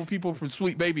a couple of people from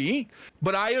Sweet Baby Inc.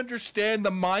 But I understand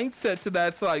the mindset to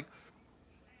that. It's like,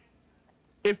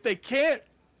 if they can't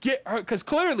get her, because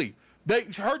clearly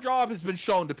her job has been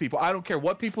shown to people. I don't care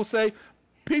what people say.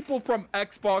 People from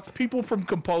Xbox, people from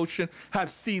Compulsion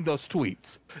have seen those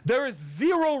tweets. There is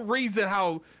zero reason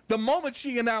how the moment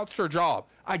she announced her job,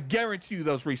 I guarantee you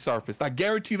those resurfaced. I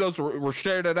guarantee those were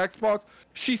shared at Xbox.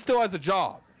 She still has a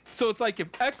job. So it's like,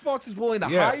 if Xbox is willing to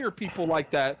hire people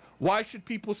like that, why should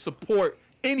people support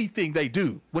anything they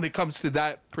do when it comes to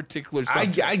that particular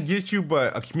subject? I get you,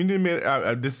 but a community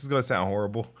this is gonna sound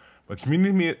horrible, but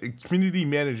community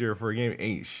manager for a game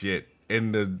ain't shit,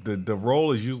 and the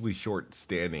role is usually short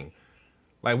standing.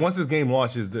 Like once this game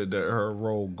launches, her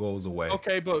role goes away.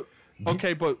 Okay, but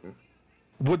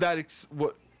would that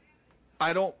what?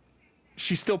 I don't.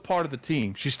 She's still part of the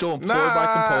team. She's still employed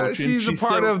by Compulsion. She's a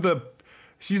part of the.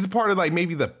 She's a part of like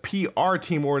maybe the PR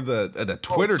team or the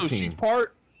Twitter team.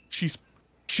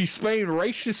 She's spraying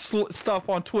racist stuff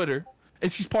on Twitter,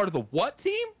 and she's part of the what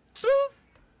team? Smoove?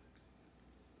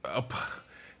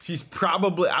 She's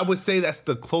probably, I would say that's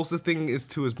the closest thing is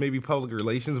maybe public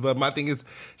relations. But my thing is,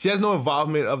 she has no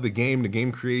involvement of the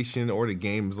game creation, or the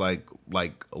game's like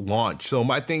launch. So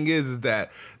my thing is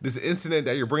that this incident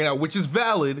that you're bringing out, which is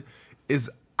valid, is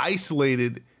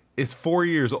isolated. It's 4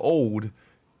 years old,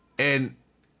 and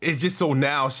it's just so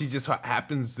now she just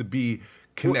happens to be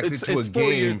connected to a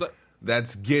game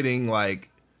that's getting like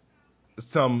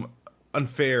some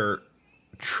unfair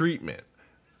treatment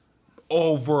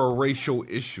over a racial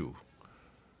issue.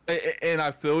 And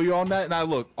I feel you on that. And I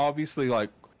look, obviously, like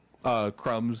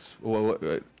Crumbs. Well,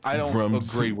 I don't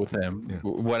agree with him. Yeah.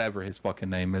 Whatever his fucking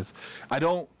name is, I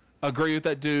don't agree with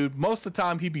that dude. Most of the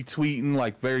time, he be tweeting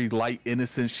like very light,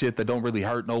 innocent shit that don't really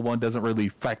hurt no one, doesn't really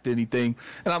affect anything.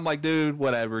 And I'm like, dude,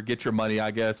 whatever, get your money,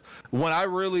 I guess. When I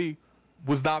really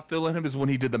was not feeling him is when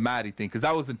he did the Maddie thing, because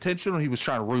that was intentional. He was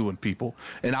trying to ruin people,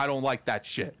 and I don't like that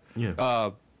shit.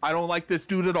 Yeah. I don't like this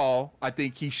dude at all. I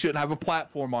think he shouldn't have a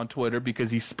platform on Twitter because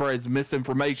he spreads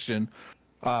misinformation.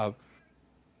 And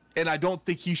I don't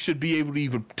think he should be able to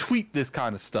even tweet this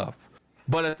kind of stuff.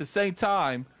 But at the same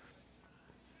time,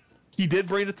 he did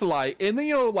bring it to light. And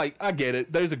then, like, I get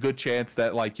it. There's a good chance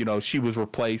that, like, she was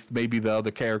replaced. Maybe the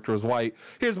other character is white.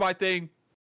 Here's my thing.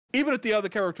 Even if the other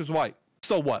character is white,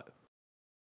 so what?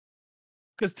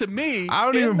 Because to me, I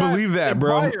don't even believe that,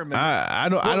 bro. I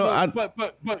don't. But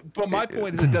my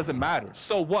point is, it doesn't matter.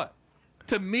 So what?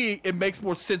 To me, it makes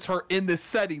more sense her in this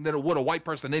setting than it would a white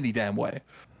person any damn way.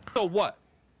 So what?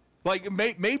 Like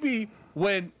maybe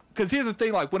because here's the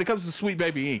thing, like when it comes to Sweet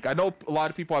Baby Inc., I know a lot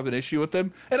of people have an issue with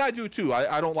them, and I do too.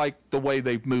 I don't like the way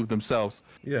they've moved themselves.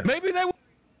 Yeah. Maybe they will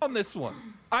on this one.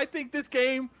 I think this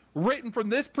game, written from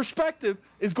this perspective,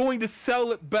 is going to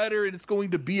sell it better, and it's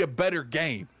going to be a better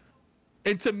game.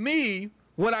 And to me,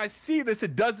 when I see this,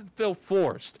 it doesn't feel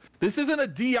forced. This isn't a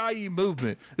DIE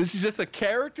movement. This is just a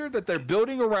character that they're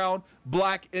building around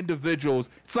black individuals.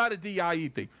 It's not a DIE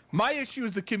thing. My issue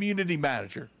is the community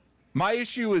manager. My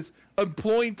issue is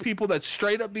employing people that's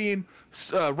straight up being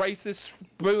racist,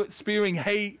 spewing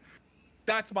hate.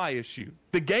 That's my issue.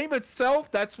 The game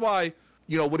itself, that's why,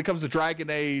 when it comes to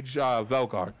Dragon Age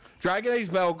Vanguard, Dragon Age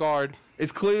Vanguard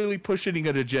is clearly pushing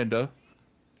an agenda.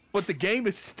 But the game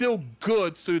is still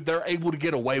good, so they're able to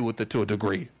get away with it to a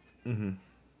degree. Mm-hmm.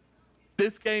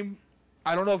 This game,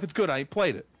 I don't know if it's good. I ain't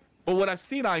played it. But what I've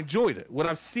seen, I enjoyed it. What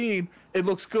I've seen, it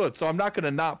looks good. So I'm not going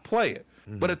to not play it.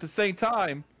 Mm-hmm. But at the same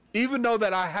time, even though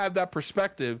that I have that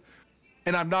perspective,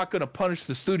 and I'm not going to punish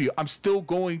the studio, I'm still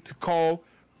going to call,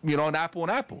 an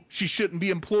apple. She shouldn't be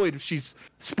employed if she's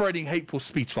spreading hateful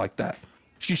speech like that.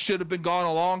 She should have been gone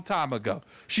a long time ago.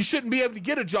 She shouldn't be able to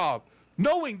get a job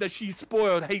knowing that she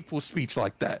spoiled hateful speech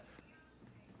like that.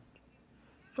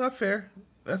 Not fair.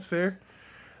 That's fair.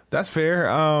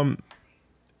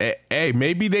 Hey,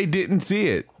 maybe they didn't see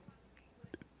it.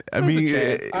 I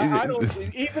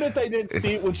don't. Even if they didn't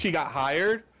see it when she got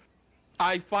hired,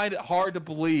 I find it hard to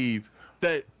believe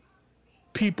that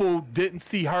people didn't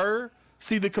see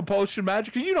the compulsion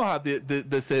magic. Because you know how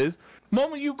this is.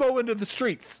 Moment you go into the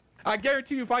streets, I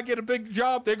guarantee you, if I get a big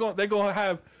job, they're gonna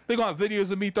have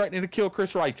videos of me threatening to kill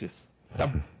Chris Righteous.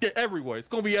 Everywhere. It's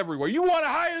going to be everywhere. You want to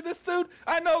hire this dude?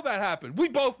 I know that happened. We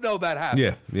both know that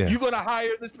happened. Yeah. You're going to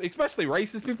hire this, especially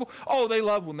racist people? Oh, they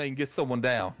love when they can get someone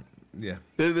down. Yeah.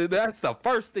 That's the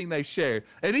first thing they share.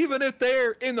 And even if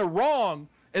they're in the wrong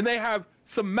and they have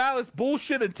some malice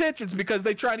bullshit intentions because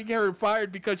they try to get her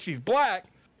fired because she's black,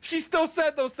 she still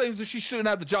said those things that she shouldn't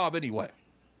have the job anyway.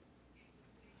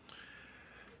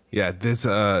 Yeah, this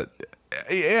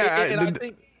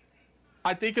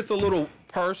I think it's a little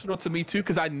personal to me too,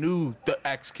 because I knew the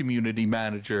ex-community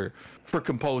manager for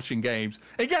Compulsion Games,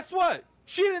 and guess what?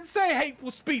 She didn't say hateful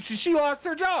speech, and she lost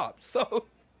her job. So,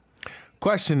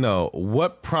 question though,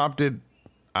 what prompted?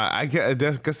 I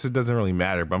guess it doesn't really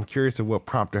matter, but I'm curious of what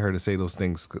prompted her to say those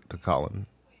things to Colin.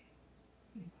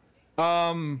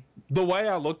 The way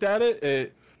I looked at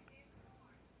it,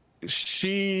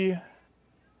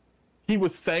 he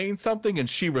was saying something and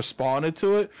she responded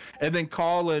to it, and then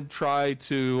Colin tried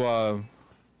to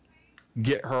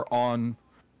get her on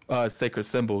Sacred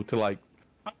Symbol to I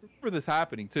remember this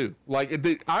happening too.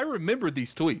 I remember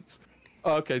these tweets.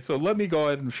 Okay, so let me go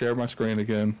ahead and share my screen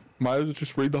again. Might as well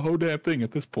just read the whole damn thing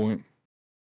at this point.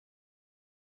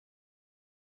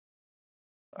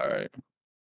 All right.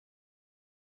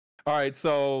 All right,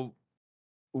 so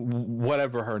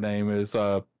whatever her name is,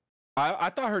 I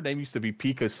thought her name used to be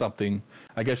Pika something.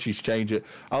 I guess she's changed it.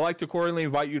 I'd like to cordially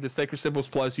invite you to Sacred Symbols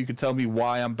Plus. You can tell me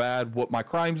why I'm bad, what my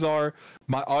crimes are.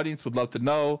 My audience would love to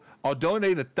know. I'll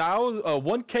donate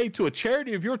 1K to a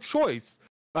charity of your choice,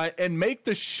 and make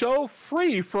the show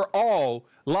free for all,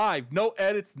 live, no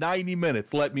edits, 90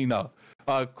 minutes. Let me know.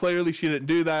 Clearly, she didn't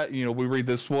do that. You know, we read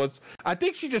this once. I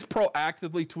think she just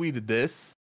proactively tweeted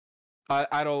this.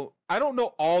 I don't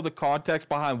know all the context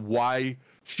behind why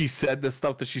she said the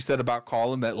stuff that she said about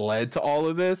Colin that led to all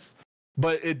of this,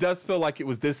 but it does feel like it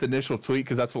was this initial tweet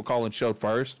because that's what Colin showed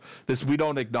first. This we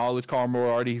don't acknowledge Colin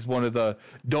Moriarty. He's one of the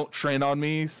don't trend on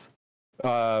me's.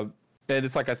 And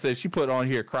it's like I said, she put on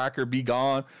here, cracker, be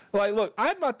gone. Like, look,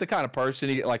 I'm not the kind of person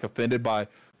to get like offended by,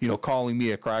 you know, calling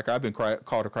me a cracker. I've been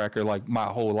called a cracker like my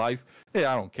whole life.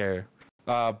 Yeah, I don't care.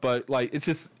 But like,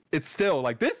 it's still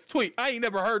like this tweet. I ain't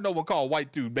never heard no one call a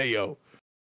white dude mayo.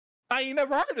 I ain't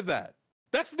never heard of that.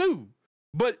 That's new.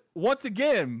 But once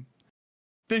again,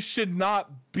 this should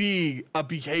not be a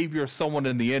behavior of someone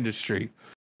in the industry.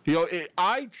 You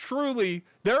know,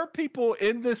 there are people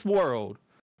in this world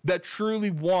that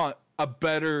truly want a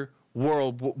better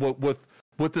world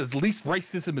with as least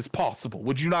racism as possible.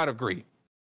 Would you not agree?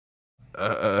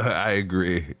 I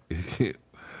agree.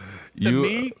 To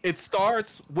me, it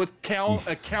starts with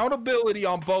accountability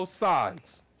on both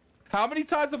sides. How many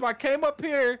times have I came up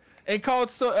here and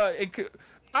called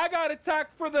I got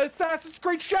attacked for the Assassin's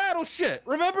Creed Shadow shit,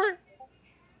 remember?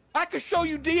 I could show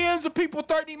you DMs of people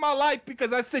threatening my life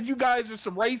because I said you guys are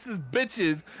some racist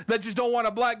bitches that just don't want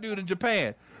a black dude in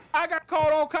Japan. I got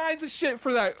called all kinds of shit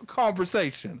for that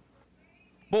conversation.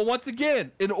 But once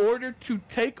again, in order to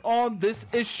take on this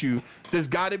issue, there's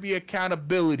got to be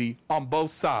accountability on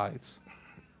both sides.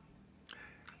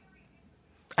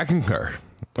 I concur.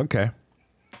 Okay.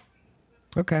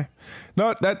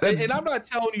 No, and I'm not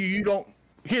telling you don't.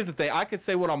 Here's the thing. I could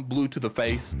say what I'm blue to the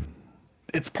face.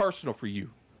 It's personal for you.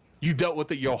 You dealt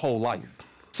with it your whole life.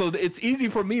 So it's easy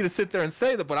for me to sit there and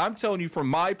say that, but I'm telling you from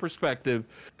my perspective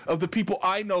of the people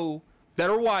I know that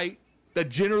are white, that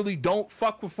generally don't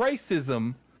fuck with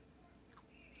racism,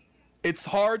 it's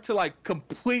hard to like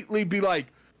completely be like,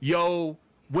 yo,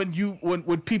 when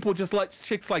people just let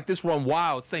chicks like this run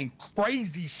wild saying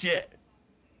crazy shit.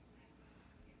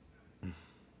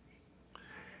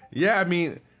 Yeah, I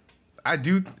mean, I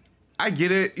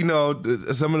get it. You know,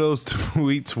 some of those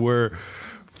tweets were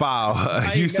foul.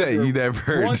 You said you never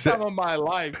heard. One time in my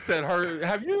life said her.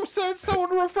 Have you said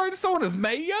someone referred to someone as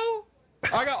mayo?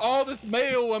 I got all this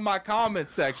mayo in my comment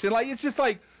section. Like, it's just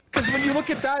like, because when you look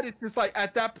at that, it's just like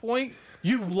at that point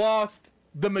you've lost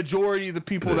the majority of the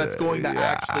people that's going to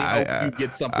actually help you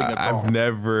get something across. I've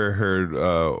never heard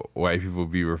white people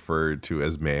be referred to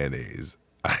as mayonnaise.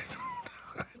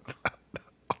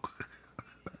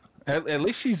 At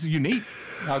least she's unique.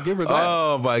 I'll give her that.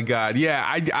 Oh my God. Yeah,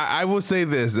 I will say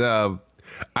this.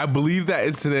 I believe that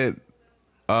incident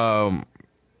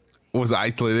was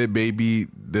isolated. Maybe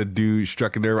the dude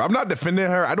struck a nerve. I'm not defending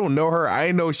her. I don't know her. I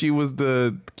didn't know she was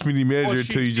the community manager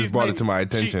until you just brought it to my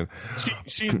attention.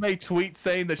 She's made tweets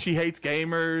saying that she hates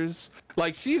gamers.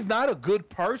 Like, she's not a good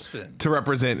person to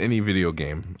represent any video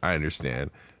game. I understand.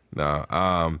 No.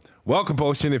 Welcome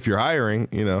Potion if you're hiring,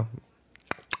 you know.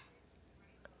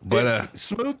 But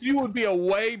Smoove, you would be a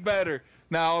way better.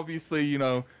 Now, obviously, you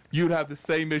know, you'd have the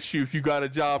same issue if you got a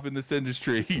job in this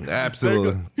industry.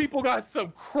 Absolutely. People got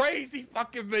some crazy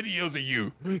fucking videos of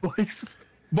you.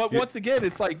 But once again,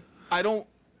 it's like, I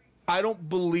don't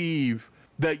believe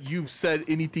that you've said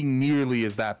anything nearly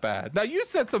as that bad. Now, you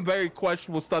said some very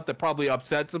questionable stuff that probably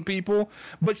upset some people,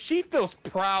 but she feels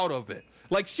proud of it.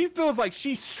 Like, she feels like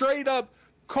she's straight up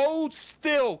cold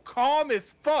still, calm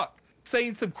as fuck,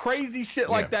 saying some crazy shit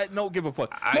like that and don't give a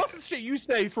fuck. Most of the shit you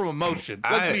say is from emotion.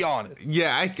 Let's be honest.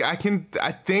 Yeah, I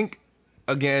think,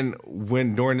 again,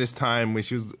 during this time when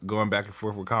she was going back and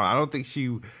forth with Colin, I don't think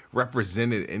she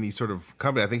represented any sort of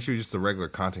company. I think she was just a regular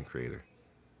content creator.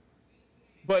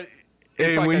 But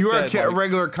and when you're a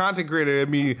regular content creator, I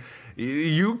mean,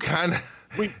 you kind of...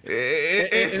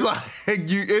 It is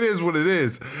what it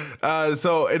is.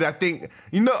 So, and I think,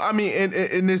 you know, I mean,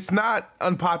 and it's not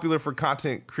unpopular for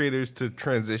content creators to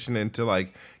transition into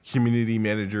like community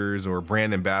managers or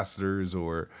brand ambassadors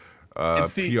or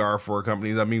PR for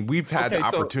companies. I mean, we've had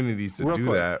opportunities to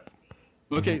do that.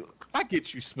 Okay, I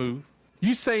get you, Smoove.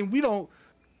 You saying we don't,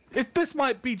 this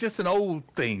might be just an old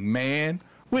thing, man.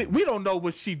 We don't know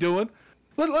what she doing.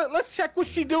 Let's check what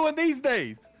she doing these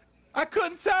days. I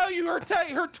couldn't tell you her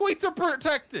tweets are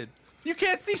protected. You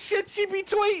can't see shit she be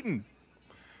tweeting.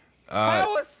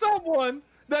 How is someone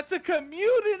that's a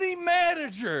community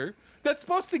manager that's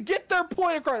supposed to get their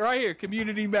point across. Right here,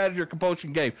 community manager,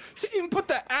 Compulsion Games. She didn't even put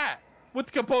the at with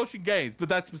the Compulsion Games, but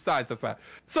that's besides the fact.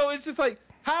 So it's just like,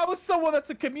 how is someone that's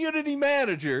a community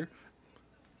manager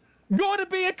going to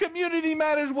be a community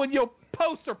manager when your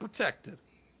posts are protected?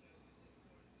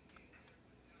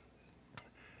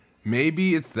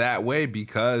 Maybe it's that way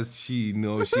because she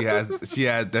knows she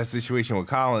had that situation with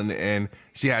Colin, and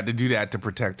she had to do that to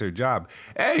protect her job.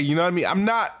 Hey, you know what I mean? I'm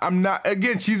not.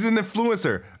 Again, she's an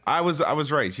influencer. I was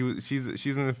right. She's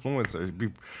an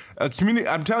influencer. A community.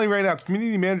 I'm telling you right now,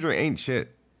 community manager ain't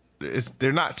shit.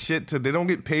 They're not shit. They don't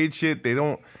get paid shit. They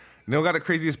don't got the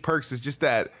craziest perks. It's just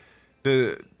that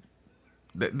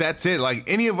that's it. Like,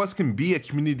 any of us can be a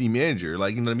community manager.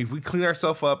 Like, you know what I mean? If we clean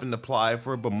ourselves up and apply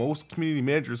for it, but most community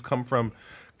managers come from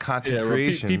content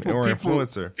creation or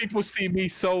influencer. People see me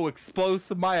so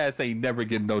explosive. My ass ain't never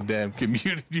getting no damn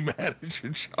community manager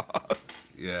job.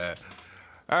 Yeah.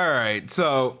 All right.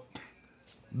 So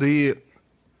the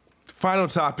final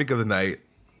topic of the night.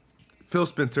 Phil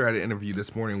Spencer had an interview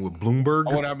this morning with Bloomberg.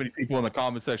 I wonder how many people in the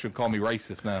comment section call me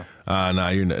racist now. Nah,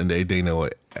 they know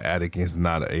Attic is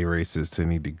not a racist to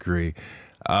any degree.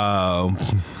 That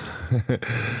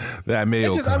may.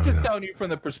 I'm just telling you from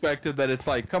the perspective that it's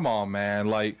like, come on, man,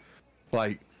 like,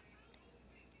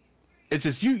 it's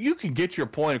just you can get your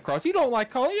point across. You don't like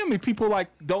Colin. I mean, people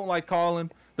don't like Colin.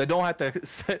 They don't have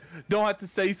to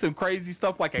say some crazy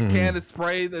stuff like a can of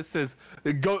spray that says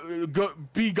 "Go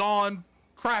be gone."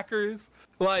 Crackers.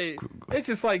 Like, it's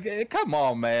just like, come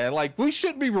on, man. Like, we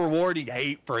shouldn't be rewarding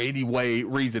hate for any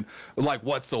reason, like,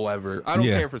 whatsoever. I don't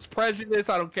care if it's prejudice.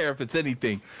 I don't care if it's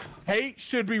anything. Hate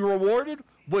should be rewarded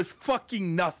with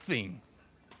fucking nothing.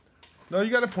 No, you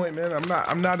got a point, man.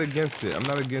 I'm not against it. I'm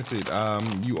not against it.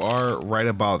 You are right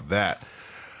about that.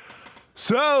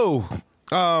 So,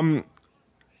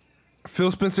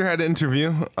 Phil Spencer had an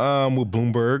interview with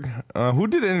Bloomberg. Who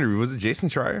did the interview? Was it Jason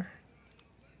Schreier?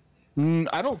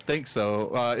 I don't think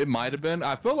so. It might have been.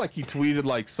 I feel like he tweeted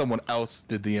like someone else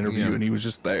did the interview and he was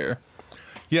just there.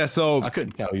 Yeah, so I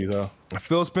couldn't tell you though.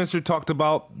 Phil Spencer talked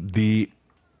about the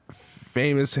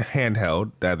famous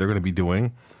handheld that they're going to be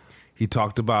doing. He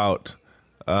talked about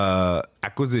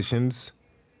acquisitions.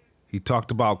 He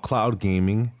talked about cloud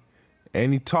gaming,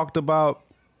 and he talked about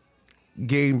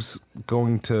games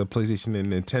going to PlayStation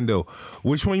and Nintendo.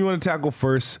 Which one you want to tackle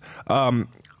first?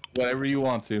 Whatever you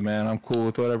want to, man. I'm cool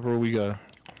with whatever we go.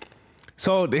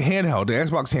 So the handheld, the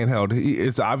Xbox handheld,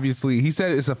 it's obviously, he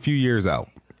said it's a few years out.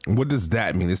 What does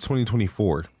that mean? It's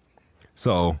 2024.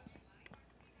 So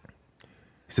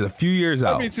he said a few years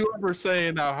out. I mean, whoever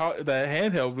saying how that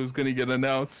handheld was going to get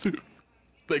announced,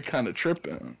 they kind of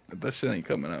tripping. That shit ain't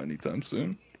coming out anytime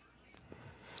soon.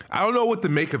 I don't know what to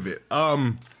make of it.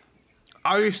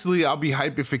 Obviously, I'll be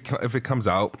hyped if it comes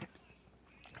out.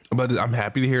 But I'm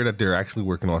happy to hear that they're actually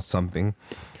working on something.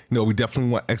 You know, we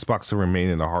definitely want Xbox to remain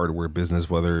in the hardware business,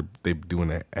 whether they're doing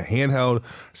a handheld,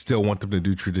 still want them to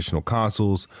do traditional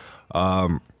consoles.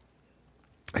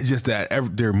 It's just that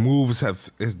their moves has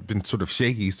been sort of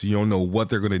shaky, so you don't know what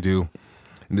they're going to do,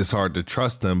 and it's hard to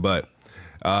trust them. But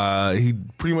he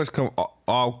pretty much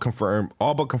all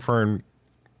but confirmed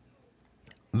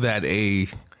that a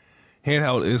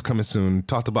handheld is coming soon.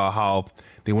 Talked about how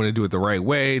they want to do it the right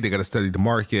way. They got to study the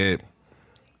market.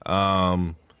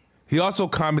 He also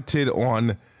commented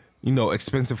on,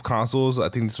 expensive consoles. I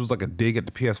think this was like a dig at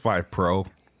the PS5 Pro,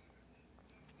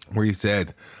 where he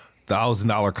said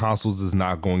 $1,000 consoles is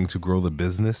not going to grow the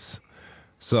business.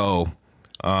 So,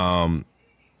 I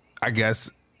guess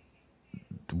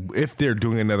if they're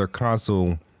doing another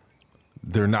console,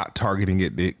 they're not targeting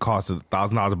it. It costs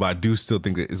 $1,000, but I do still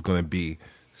think that it's going to be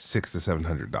 $600 to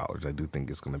 $700. I do think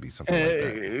it's going to be something like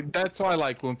that. That's why,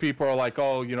 like, when people are like,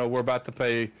 "Oh, we're about to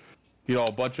pay,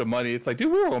 a bunch of money," it's like,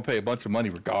 dude, we're going to pay a bunch of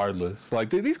money regardless. Like,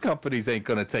 these companies ain't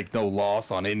going to take no loss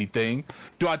on anything.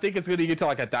 Do I think it's going to get to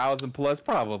like 1,000 plus?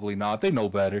 Probably not. They know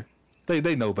better.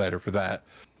 They know better for that.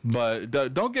 But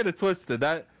don't get it twisted.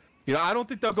 That I don't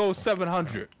think they'll go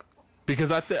 700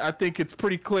 because I think it's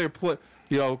pretty clear.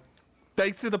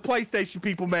 Thanks to the PlayStation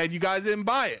people, man, you guys didn't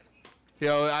buy it.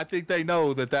 I think they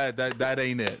know that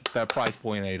ain't it. That price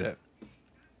point ain't it.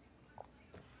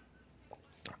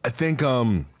 I think,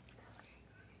 I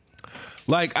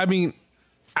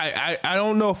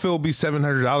don't know if it'll be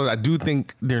 $700. I do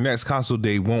think their next console,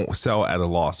 they won't sell at a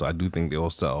loss. So I do think they'll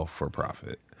sell for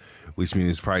profit, which means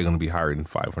it's probably going to be higher than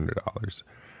 $500.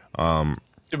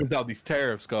 Depends how these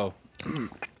tariffs go. Yeah,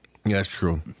 that's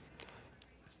true.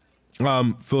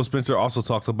 Phil Spencer also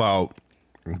talked about,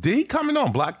 did he comment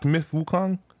on Black Myth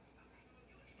Wukong?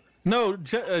 No,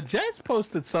 Jazz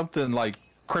posted something like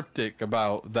cryptic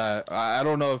about that. I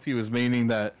don't know if he was meaning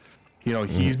that, you know,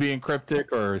 he's being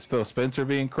cryptic or is Phil Spencer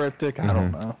being cryptic. I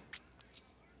don't know.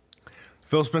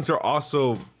 Phil Spencer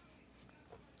also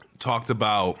talked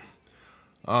about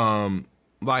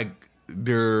like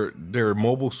their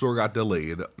mobile store got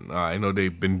delayed. I know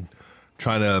they've been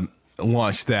trying to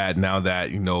launch that now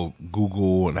that, you know,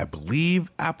 Google and I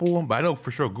believe Apple, but I know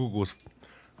for sure Google's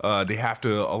they have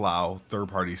to allow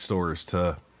third-party stores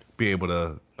to be able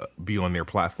to be on their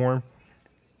platform.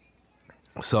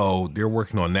 So they're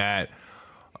working on that.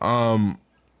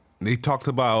 They talked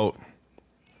about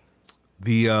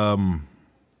the damn,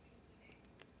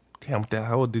 what the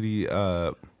hell did he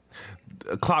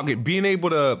cloud being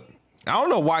able to, I don't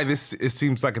know why it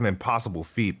seems like an impossible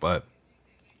feat, but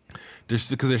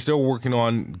because they're still working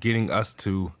on getting us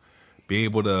to be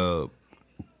able to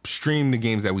stream the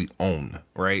games that we own,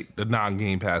 right? The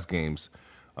non-Game Pass games.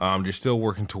 They're still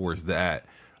working towards that.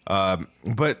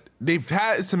 But they've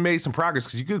made some progress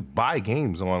because you could buy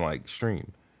games on like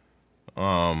stream.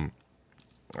 I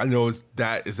know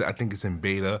I think it's in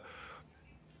beta.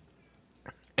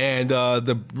 And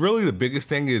the biggest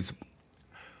thing is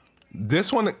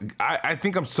this one. I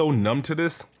think I'm so numb to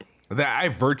this that I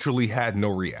virtually had no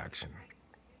reaction.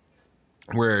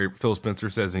 Where Phil Spencer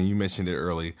says, and you mentioned it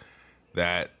early,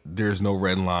 that there's no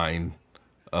red line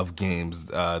of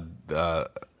games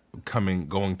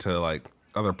going to like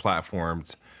other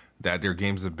platforms, that their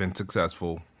games have been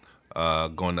successful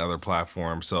going to other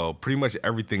platforms. So pretty much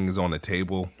everything is on the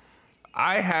table.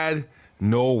 I had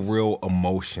no real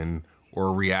emotion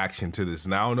or reaction to this.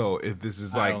 And I don't know if this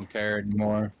is like, I don't care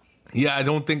anymore. Yeah, I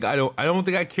don't think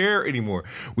I care anymore.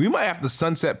 We might have to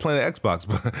sunset Planet Xbox,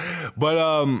 but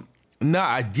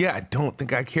I don't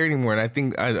think I care anymore. And I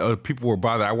think people were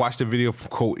bothered. I watched a video from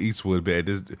Colt Eastwood, man.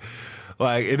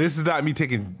 This is not me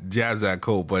taking jabs at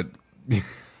Colt, but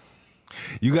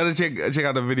you got to check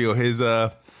out the video. His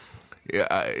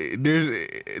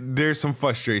there's some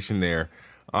frustration there.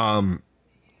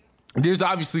 There's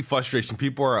obviously frustration.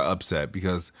 People are upset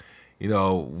because, you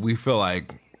know, we feel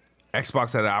like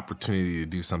Xbox had an opportunity to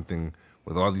do something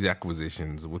with all these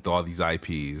acquisitions, with all these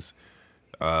IPs.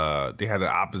 They had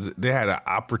an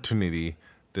opportunity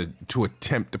to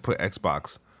attempt to put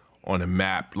Xbox on a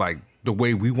map like the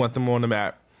way we want them on the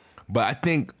map. But I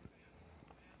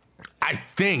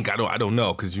don't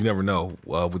know, because you never know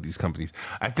with these companies.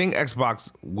 I think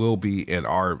Xbox will be and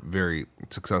are very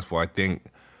successful. I think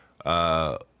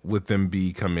with them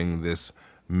becoming this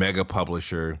mega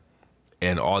publisher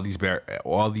and all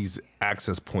these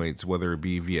access points, whether it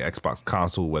be via Xbox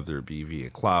console, whether it be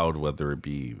via cloud, whether it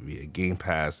be via Game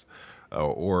Pass,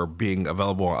 or being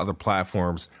available on other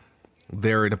platforms,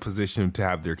 they're in a position to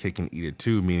have their cake and eat it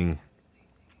too, meaning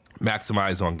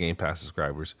maximize on Game Pass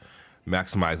subscribers,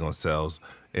 maximize on sales,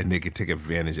 and they can take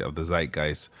advantage of the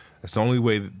zeitgeist. That's the only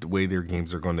way their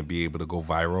games are going to be able to go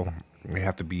viral. They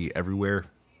have to be everywhere.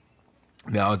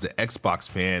 Now, as an Xbox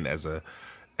fan, as a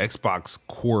Xbox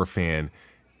core fan,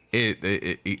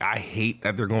 I hate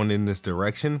that they're going in this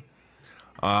direction.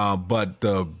 But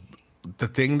the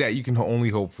thing that you can only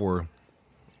hope for,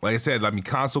 like I said,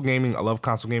 console gaming, I love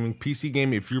console gaming. PC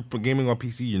gaming, if you're gaming on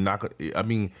PC, you're not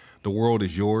gonna, the world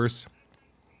is yours.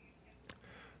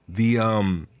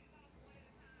 The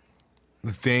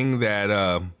thing that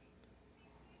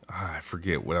I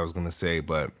forget what I was gonna say,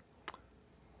 but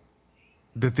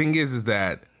the thing is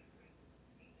that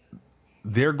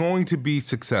they're going to be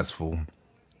successful.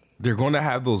 They're going to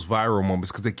have those viral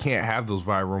moments because they can't have those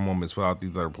viral moments without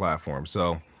these other platforms.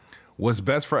 So what's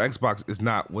best for Xbox is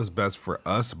not what's best for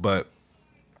us, but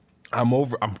I'm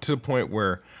to the point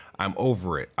where I'm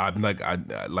over it. I'm like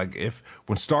if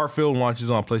when Starfield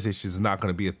launches on PlayStation, it's not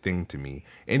going to be a thing to me.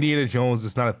 Indiana Jones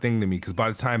is not a thing to me because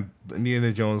by the time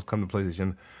Indiana Jones come to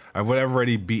PlayStation, I would have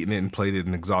already beaten it and played it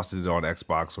and exhausted it on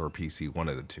Xbox or PC, one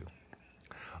of the two.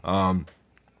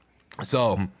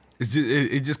 So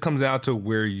it just comes down to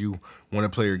where you want to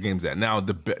play your games at. Now,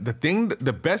 the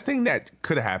best thing that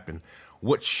could happen,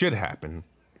 what should happen,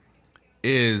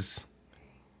 is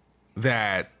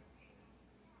that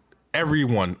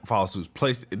everyone follows suit.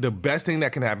 The best thing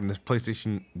that can happen is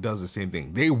PlayStation does the same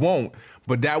thing. They won't,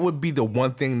 but that would be the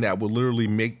one thing that would literally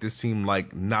make this seem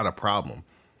like not a problem.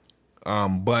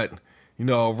 But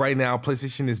right now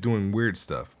PlayStation is doing weird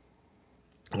stuff,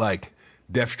 like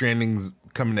Death Stranding's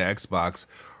coming to Xbox.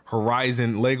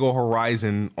 Lego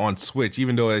Horizon on Switch,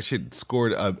 even though that shit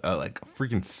scored like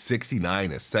freaking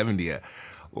 69 or 70.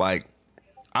 Like,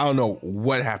 I don't know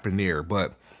what happened there,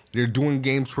 but they're doing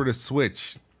games for the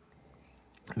Switch.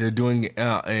 They're doing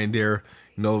and they're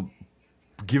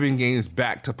giving games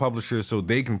back to publishers so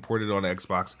they can port it on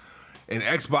Xbox. And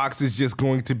Xbox is just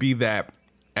going to be that.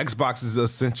 Xbox is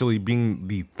essentially being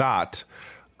the thought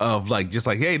of like, just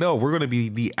like, hey, no, we're going to be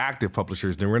the active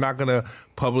publishers. And we're not going to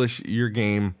publish your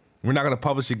game. We're not going to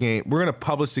publish a game. We're going to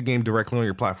publish the game directly on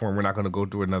your platform. We're not going to go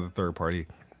to another third party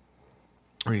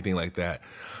or anything like that.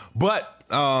 But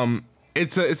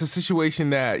it's a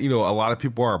situation that, you know, a lot of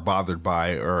people are bothered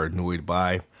by or annoyed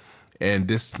by. And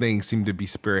this thing seemed to be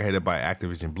spearheaded by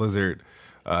Activision Blizzard.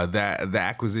 That the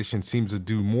acquisition seems to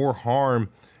do more harm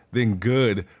than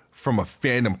good from a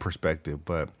fandom perspective.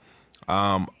 But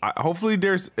hopefully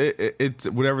it's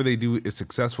whatever they do is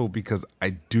successful, because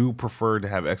I do prefer to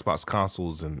have Xbox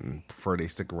consoles and prefer they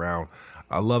stick around.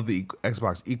 I love the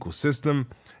Xbox ecosystem,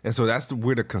 and so that's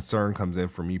where the concern comes in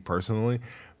for me personally.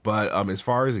 But as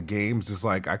far as the games, it's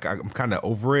like I'm kind of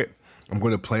over it. I'm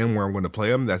going to play them where I'm going to play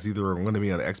them. That's either I'm going to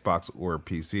be on Xbox or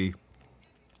PC.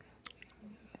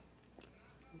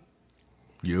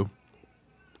 You?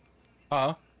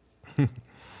 I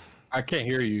can't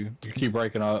hear you. You keep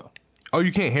breaking up. Oh,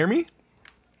 you can't hear me?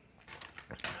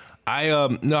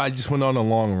 No, I just went on a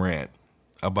long rant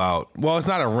about. Well, it's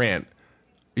not a rant.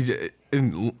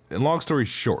 In long story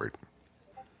short,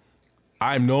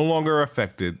 I'm no longer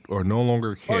affected or no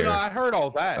longer care. Oh no, I heard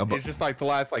all that. It's just like the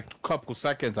last like couple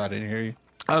seconds I didn't hear you.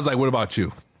 I was like, "What about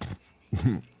you?"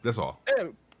 That's all.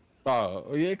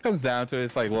 It comes down to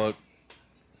it's like, look,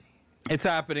 it's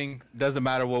happening. Doesn't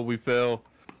matter what we feel.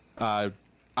 I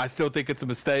still think it's a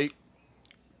mistake,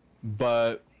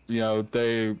 but you know,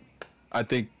 I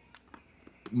think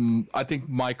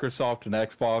Microsoft and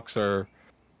Xbox are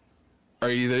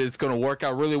either it's going to work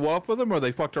out really well for them, or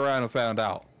they fucked around and found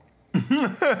out.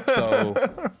 So,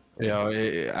 you know,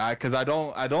 because I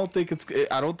don't think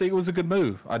it was a good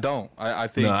move. I don't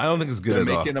think. No, I don't think it's good at all.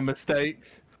 They're making a mistake.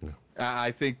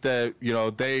 I think that, you know,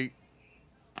 they're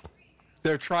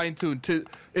trying to.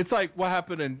 It's like what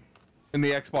happened in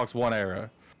the Xbox One era.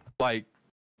 Like,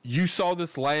 you saw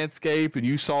this landscape and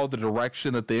you saw the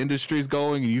direction that the industry is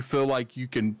going, and you feel like you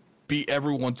can beat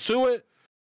everyone to it,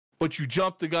 but you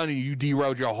jumped the gun and you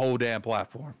derailed your whole damn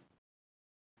platform.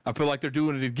 I feel like they're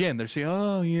doing it again. They're saying,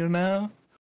 "Oh, you know,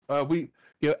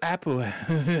 Apple,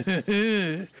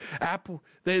 Apple,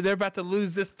 they're about to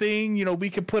lose this thing. You know, we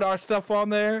can put our stuff on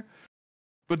there,"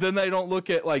 but then they don't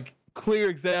look at like clear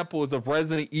examples of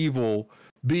Resident Evil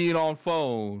being on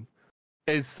phone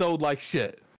and sold like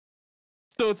shit.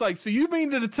 So it's like, so you mean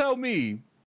to tell me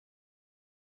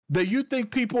that you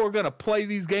think people are gonna play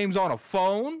these games on a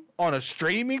phone, on a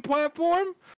streaming platform?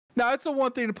 Now, it's the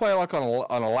one thing to play like on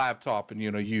a laptop, and you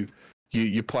know you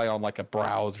play on like a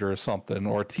browser or something,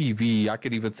 or a TV. I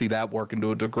could even see that working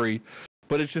to a degree,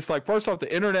 but it's just like, first off,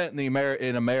 the internet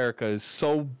in America is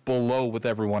so below with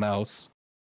everyone else,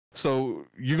 so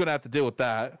you're gonna have to deal with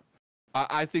that.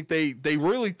 I think they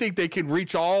really think they can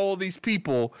reach all these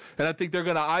people, and I think they're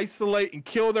gonna isolate and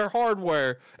kill their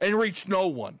hardware and reach no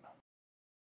one.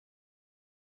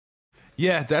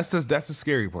 Yeah, that's the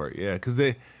scary part. Yeah, because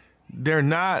they're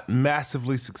not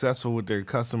massively successful with their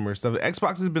customer stuff.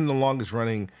 Xbox has been the longest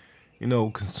running, you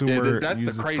know, consumer. Yeah, that's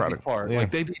the crazy product. part. Yeah.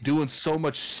 Like, they be doing so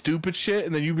much stupid shit,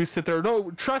 and then you be sit there,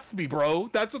 no, trust me, bro.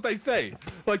 That's what they say.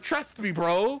 Like, trust me,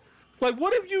 bro. Like,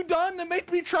 what have you done to make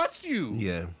me trust you?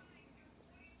 Yeah.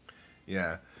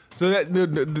 Yeah. So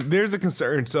there's a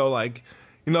concern. So like,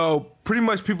 you know, pretty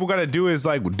much people got to do is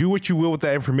like do what you will with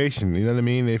that information. You know what I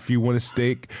mean? If you want to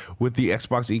stake with the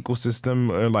Xbox ecosystem,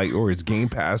 or its Game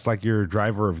Pass, like your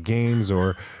driver of games,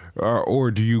 or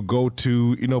do you go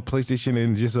to, you know, PlayStation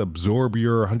and just absorb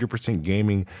your 100%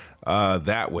 gaming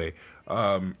that way?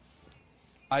 I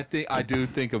do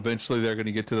think eventually they're going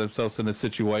to get to themselves in a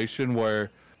situation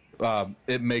where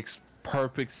it makes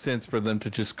perfect sense for them to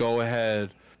just go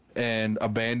ahead and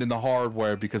abandon the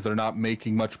hardware, because they're not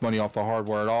making much money off the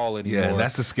hardware at all anymore. Yeah,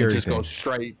 that's the scary thing. Just go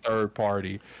straight third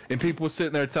party. And people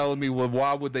sitting there telling me, well,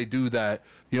 why would they do that?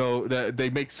 You know, that they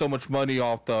make so much money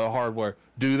off the hardware.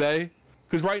 Do they?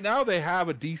 Because right now they have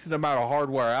a decent amount of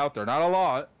hardware out there. Not a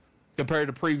lot compared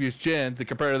to previous gens and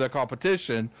compared to their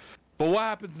competition. But what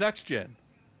happens next gen?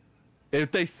 If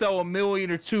they sell 1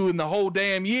 million or 2 in the whole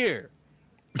damn year,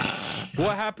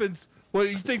 what happens? What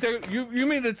you think? You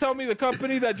mean to tell me the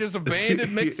company that just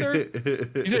abandoned Mixer?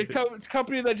 You think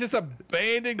company that just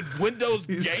abandoned Windows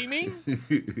gaming?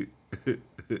 You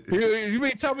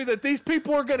mean to tell me that these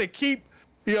people are going to keep,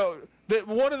 you know, that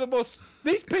one of the most,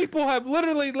 these people have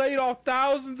literally laid off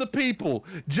thousands of people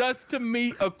just to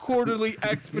meet a quarterly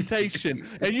expectation,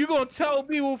 and you're going to tell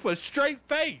me with a straight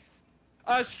face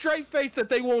that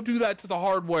they won't do that to the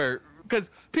hardware? Because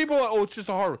people are like, oh, it's just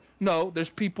a hardware. No, there's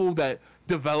people that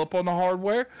develop on the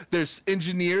hardware. There's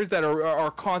engineers that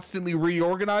are constantly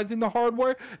reorganizing the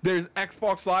hardware. There's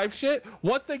Xbox Live shit.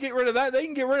 Once they get rid of that, they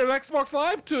can get rid of Xbox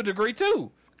Live to a degree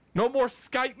too. No more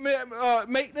Skype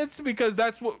maintenance, because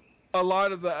that's what a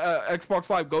lot of the Xbox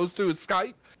Live goes through is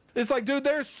Skype. It's like, dude,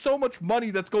 there's so much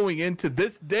money that's going into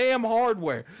this damn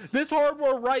hardware. This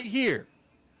hardware right here.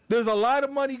 There's a lot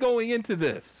of money going into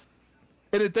this.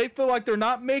 And if they feel like they're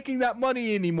not making that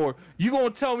money anymore, you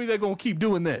going to tell me they're going to keep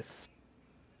doing this?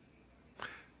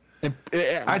 And,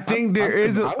 I don't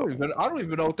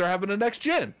even know if they're having a next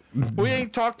gen. We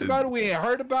ain't talked about it. We ain't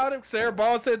heard about it. Sarah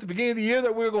Ball said at the beginning of the year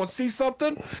that we were going to see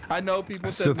something. I know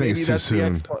people said maybe that's the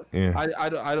Xbox. Yeah. I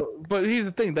don't. But here's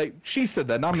the thing. She said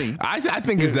that, not me. I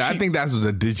think I think that's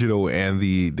the digital and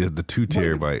the 2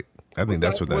 terabyte. I think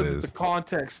that's what that is. The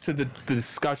context to the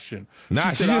discussion. Nah,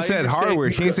 she just said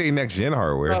hardware. She didn't say next gen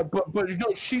hardware. But you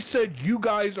know, she said you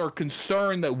guys are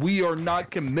concerned that we are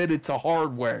not committed to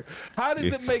hardware. How does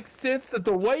it make sense that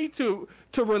the way to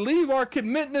relieve our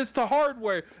commitments to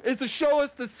hardware is to show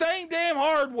us the same damn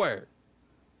hardware?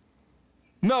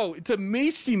 No, to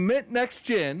me, she meant next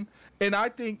gen, and I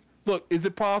think, look, is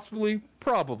it possibly?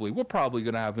 Probably. We're probably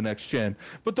going to have a next gen.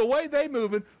 But the way they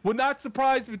move it would not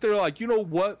surprise me if they're like, you know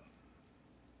what?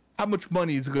 How much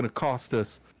money is it going to cost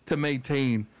us to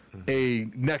maintain a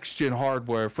next-gen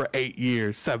hardware for 8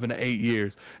 years, 7 to 8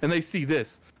 years? And they see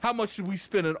this. How much should we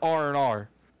spend in R&R?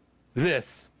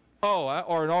 This. Oh, that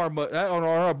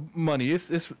R&R money,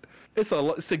 it's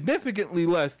significantly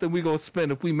less than we're going to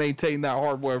spend if we maintain that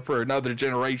hardware for another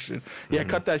generation. Yeah,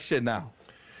 cut that shit now.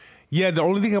 Yeah, the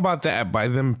only thing about that, by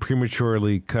them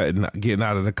prematurely getting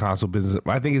out of the console business,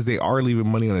 I think is they are leaving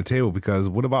money on the table, because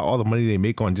what about all the money they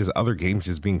make on just other games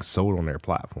just being sold on their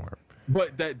platform?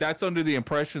 But that's under the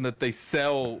impression that they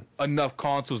sell enough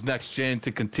consoles next gen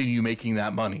to continue making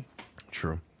that money.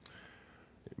 True.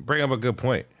 Bring up a good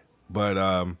point. But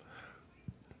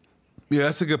yeah,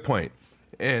 that's a good point.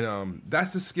 And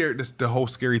that's the whole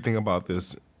scary thing about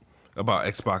this, about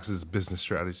Xbox's business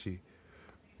strategy.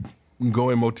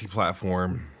 Going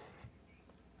multi-platform,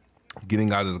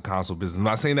 getting out of the console business. I'm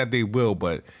not saying that they will,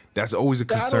 but that's always a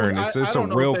concern. It's a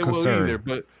real concern. Either,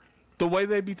 but the way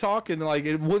they be talking, like,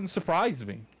 it wouldn't surprise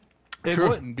me. It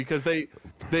wouldn't, because they,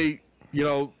 you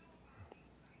know,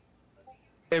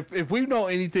 if we know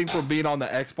anything from being on the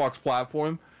Xbox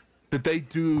platform, that they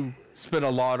do spend a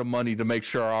lot of money to make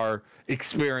sure our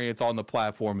experience on the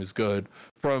platform is good.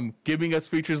 From giving us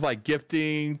features like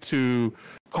gifting to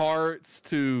carts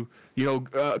to, you know,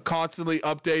 constantly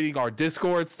updating our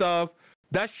Discord stuff.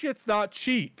 That shit's not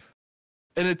cheap.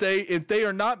 And if they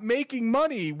are not making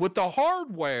money with the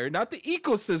hardware, not the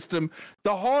ecosystem,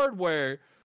 the hardware,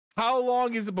 how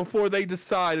long is it before they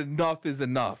decide enough is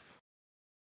enough?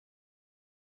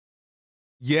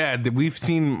 Yeah, we've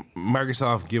seen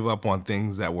Microsoft give up on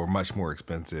things that were much more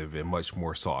expensive and much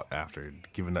more sought after.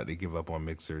 Given that they give up on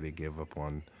Mixer, they give up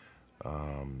on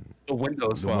the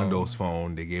Windows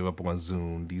Phone. They gave up on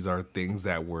Zoom. These are things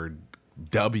that were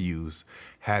W's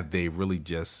had they really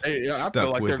just stuck with it. I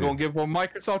feel like they're going to give them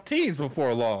Microsoft Teams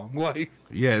before long. Like,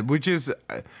 yeah, which is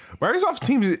Microsoft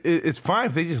Teams is fine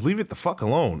if they just leave it the fuck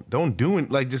alone. Don't do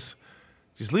it, like, just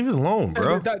leave it alone,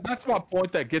 bro. That's my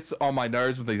point that gets on my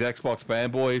nerves with these Xbox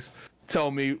fanboys. Tell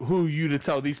me who you to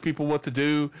tell these people what to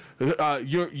do.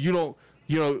 You don't,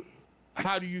 you know,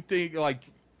 how do you think, like,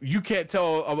 you can't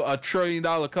tell a $1 trillion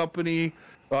company,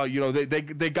 you know,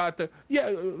 they got this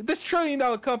 $1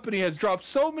 trillion company has dropped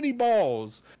so many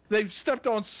balls. They've stepped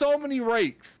on so many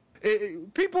rakes.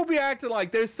 People be acting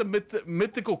like there's some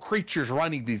mythical creatures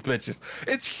running these bitches.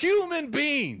 It's human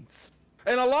beings.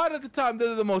 And a lot of the time,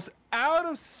 they're the most out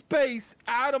of space,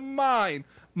 out of mind.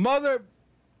 I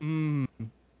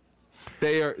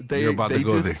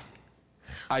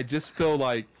just feel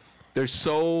like they're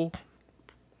so,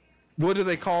 what do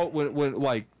they call it when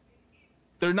like,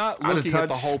 they're not looking at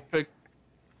the whole picture.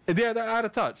 Yeah, they're out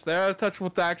of touch. They're out of touch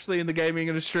with actually in the gaming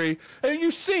industry. And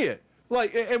you see it.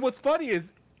 Like, and what's funny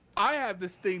is, I have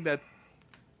this thing that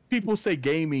people say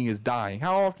gaming is dying.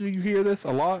 How often do you hear this?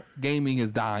 A lot? Gaming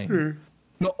is dying. Mm-hmm.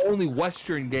 Not only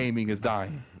Western gaming is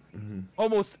dying. Mm-hmm.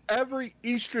 Almost every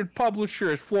Eastern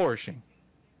publisher is flourishing.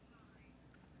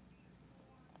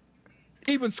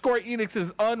 Even Square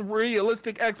Enix's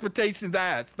unrealistic expectations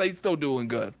they still doing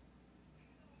good.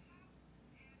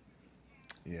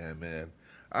 Yeah, man.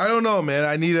 I don't know, man.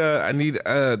 I need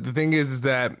the thing is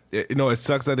that, you know, it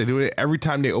sucks that they do it every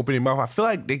time they open their mouth. I feel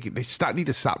like they need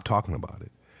to stop talking about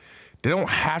it. They don't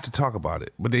have to talk about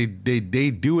it, but they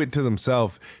do it to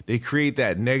themselves. They create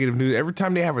that negative news every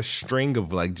time they have a string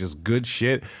of like just good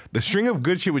shit. The string of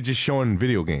good shit was just showing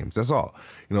video games. That's all.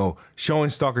 You know, showing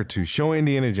Stalker 2, showing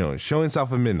Indiana Jones, showing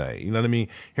South of Midnight. You know what I mean?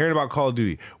 Hearing about Call of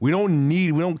Duty. We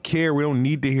don't care. We don't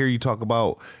need to hear you talk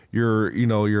about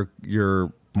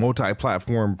your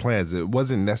multi-platform plans. It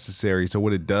wasn't necessary. So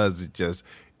what it does, it just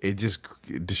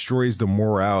destroys the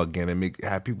morale again and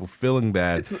have people feeling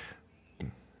bad.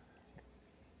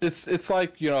 It's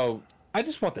like, you know, I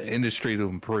just want the industry to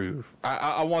improve.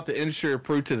 I want the industry to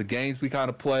improve to the games we kind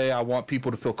of play. I want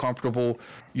people to feel comfortable,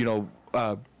 you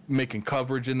know, making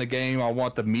coverage in the game. I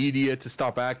want the media to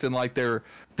stop acting like they're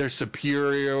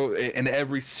superior in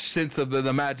every sense of the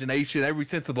imagination, every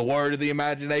sense of the word of the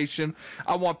imagination.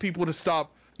 I want people to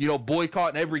stop, you know,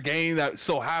 boycotting every game that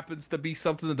so happens to be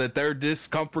something that they're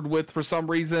discomfort with for some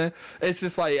reason. It's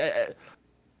just like,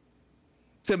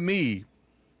 to me,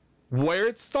 where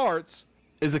it starts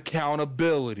is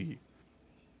accountability.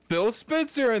 Phil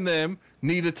Spencer and them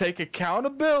need to take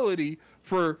accountability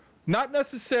for not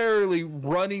necessarily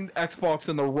running Xbox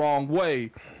in the wrong way,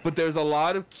 but there's a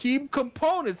lot of key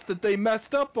components that they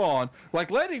messed up on, like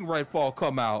letting Redfall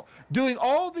come out, doing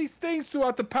all these things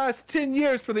throughout the past 10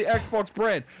 years for the Xbox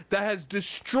brand that has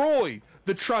destroyed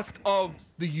the trust of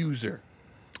the user.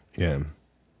 Yeah.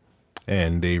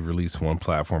 And they released one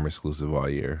platform exclusive all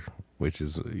year, which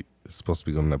is supposed to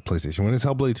be going to PlayStation. When is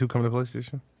Hellblade 2 coming to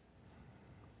PlayStation?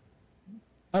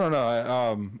 I don't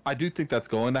know. I do think that's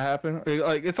going to happen.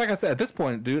 Like it's like I said, at this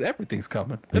point, dude, everything's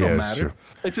coming. It don't matter. True.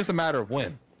 It's just a matter of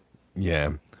when.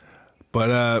 Yeah. But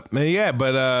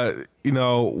you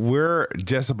know, we're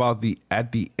just about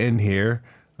at the end here.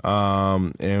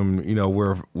 And you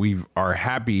know, we are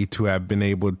happy to have been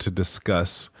able to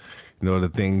discuss, you know, the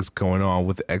things going on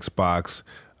with Xbox.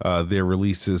 Their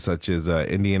releases such as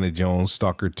Indiana Jones,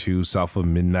 Stalker 2, South of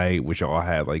Midnight, which all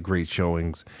had like great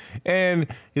showings, and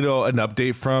you know, an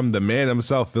update from the man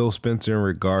himself, Phil Spencer, in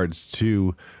regards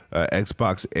to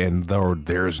Xbox, and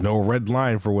there's no red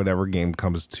line for whatever game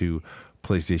comes to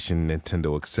PlayStation,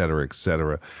 Nintendo, etc.,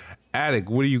 etc.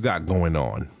 Attic, what do you got going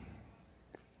on?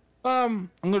 I'm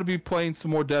gonna be playing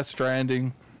some more Death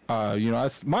Stranding. You know,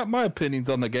 my opinions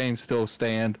on the game still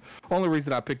stand. Only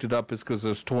reason I picked it up is because it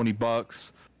was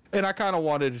 $20. And I kind of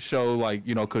wanted to show, like,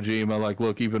 you know, Kojima, like,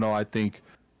 look, even though I think,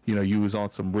 you know, you was on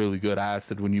some really good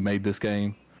acid when you made this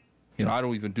game, you know, I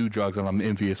don't even do drugs and I'm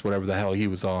envious whatever the hell he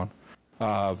was on.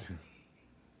 I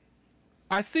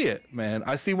see it, man.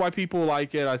 I see why people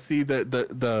like it. I see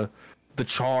the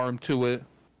charm to it,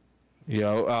 you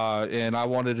know, and I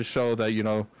wanted to show that, you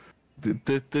know,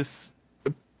 this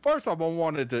first off, I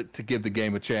wanted to give the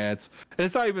game a chance. And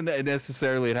it's not even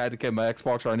necessarily it had to come on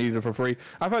Xbox or I needed it for free.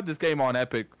 I've had this game on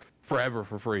Epic forever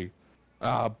for free.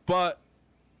 But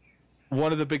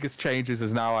one of the biggest changes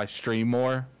is now I stream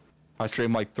more. I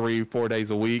stream like 3-4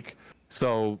 days a week.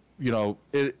 So, you know,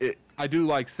 I do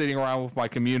like sitting around with my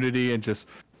community and just,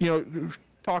 you know,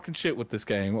 talking shit with this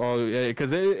game.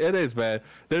 Because it is bad.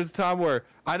 There's a time where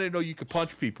I didn't know you could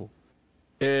punch people.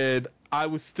 And I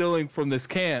was stealing from this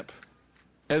camp.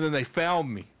 And then they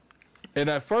found me. And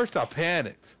at first I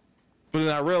panicked. But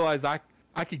then I realized I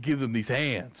could give them these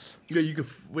hands. Yeah, you could.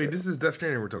 Wait, this is Death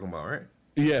Stranding we're talking about, right?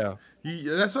 Yeah.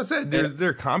 That's what I said. Is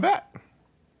there combat?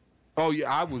 Oh,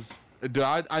 yeah,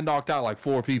 I knocked out like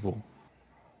 4 people.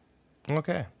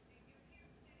 Okay.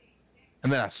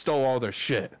 And then I stole all their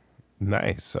shit.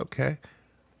 Nice, okay.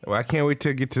 Well, I can't wait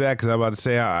to get to that because I'm about to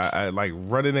say I like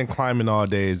running and climbing all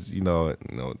days, you know,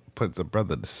 puts a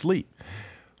brother to sleep.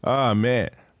 Oh, man.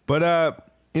 But,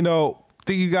 you know,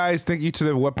 thank you to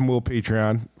the Weapon Wheel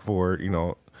Patreon for, you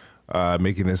know,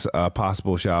 making this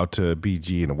possible. Shout out to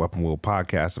BG and the Weapon Wheel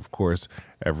podcast, of course,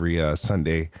 every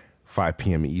Sunday, 5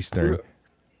 p.m. Eastern.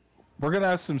 We're going to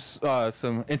have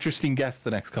some interesting guests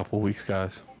the next couple of weeks,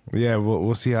 guys. Yeah,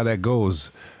 we'll see how that goes.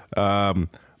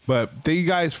 But thank you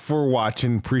guys for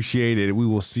watching. Appreciate it. We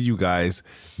will see you guys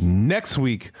next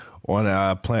week on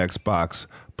Play Xbox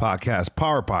podcast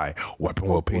powered by Weapon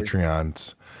Wheel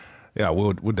Patreons. Yeah,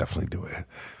 we'll definitely do it.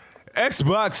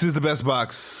 Xbox is the best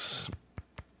box.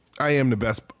 I am the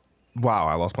best. Wow,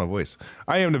 I lost my voice.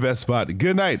 I am the best spot.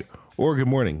 Good night or good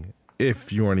morning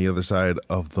if you're on the other side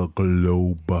of the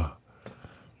globe.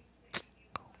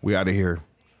 We out of here.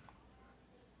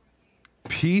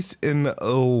 Peace and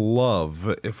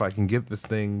love. If I can get this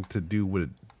thing to do what it...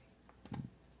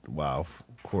 Wow,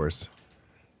 of course.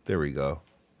 There we go.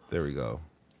 There we go.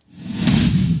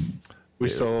 We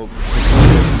still...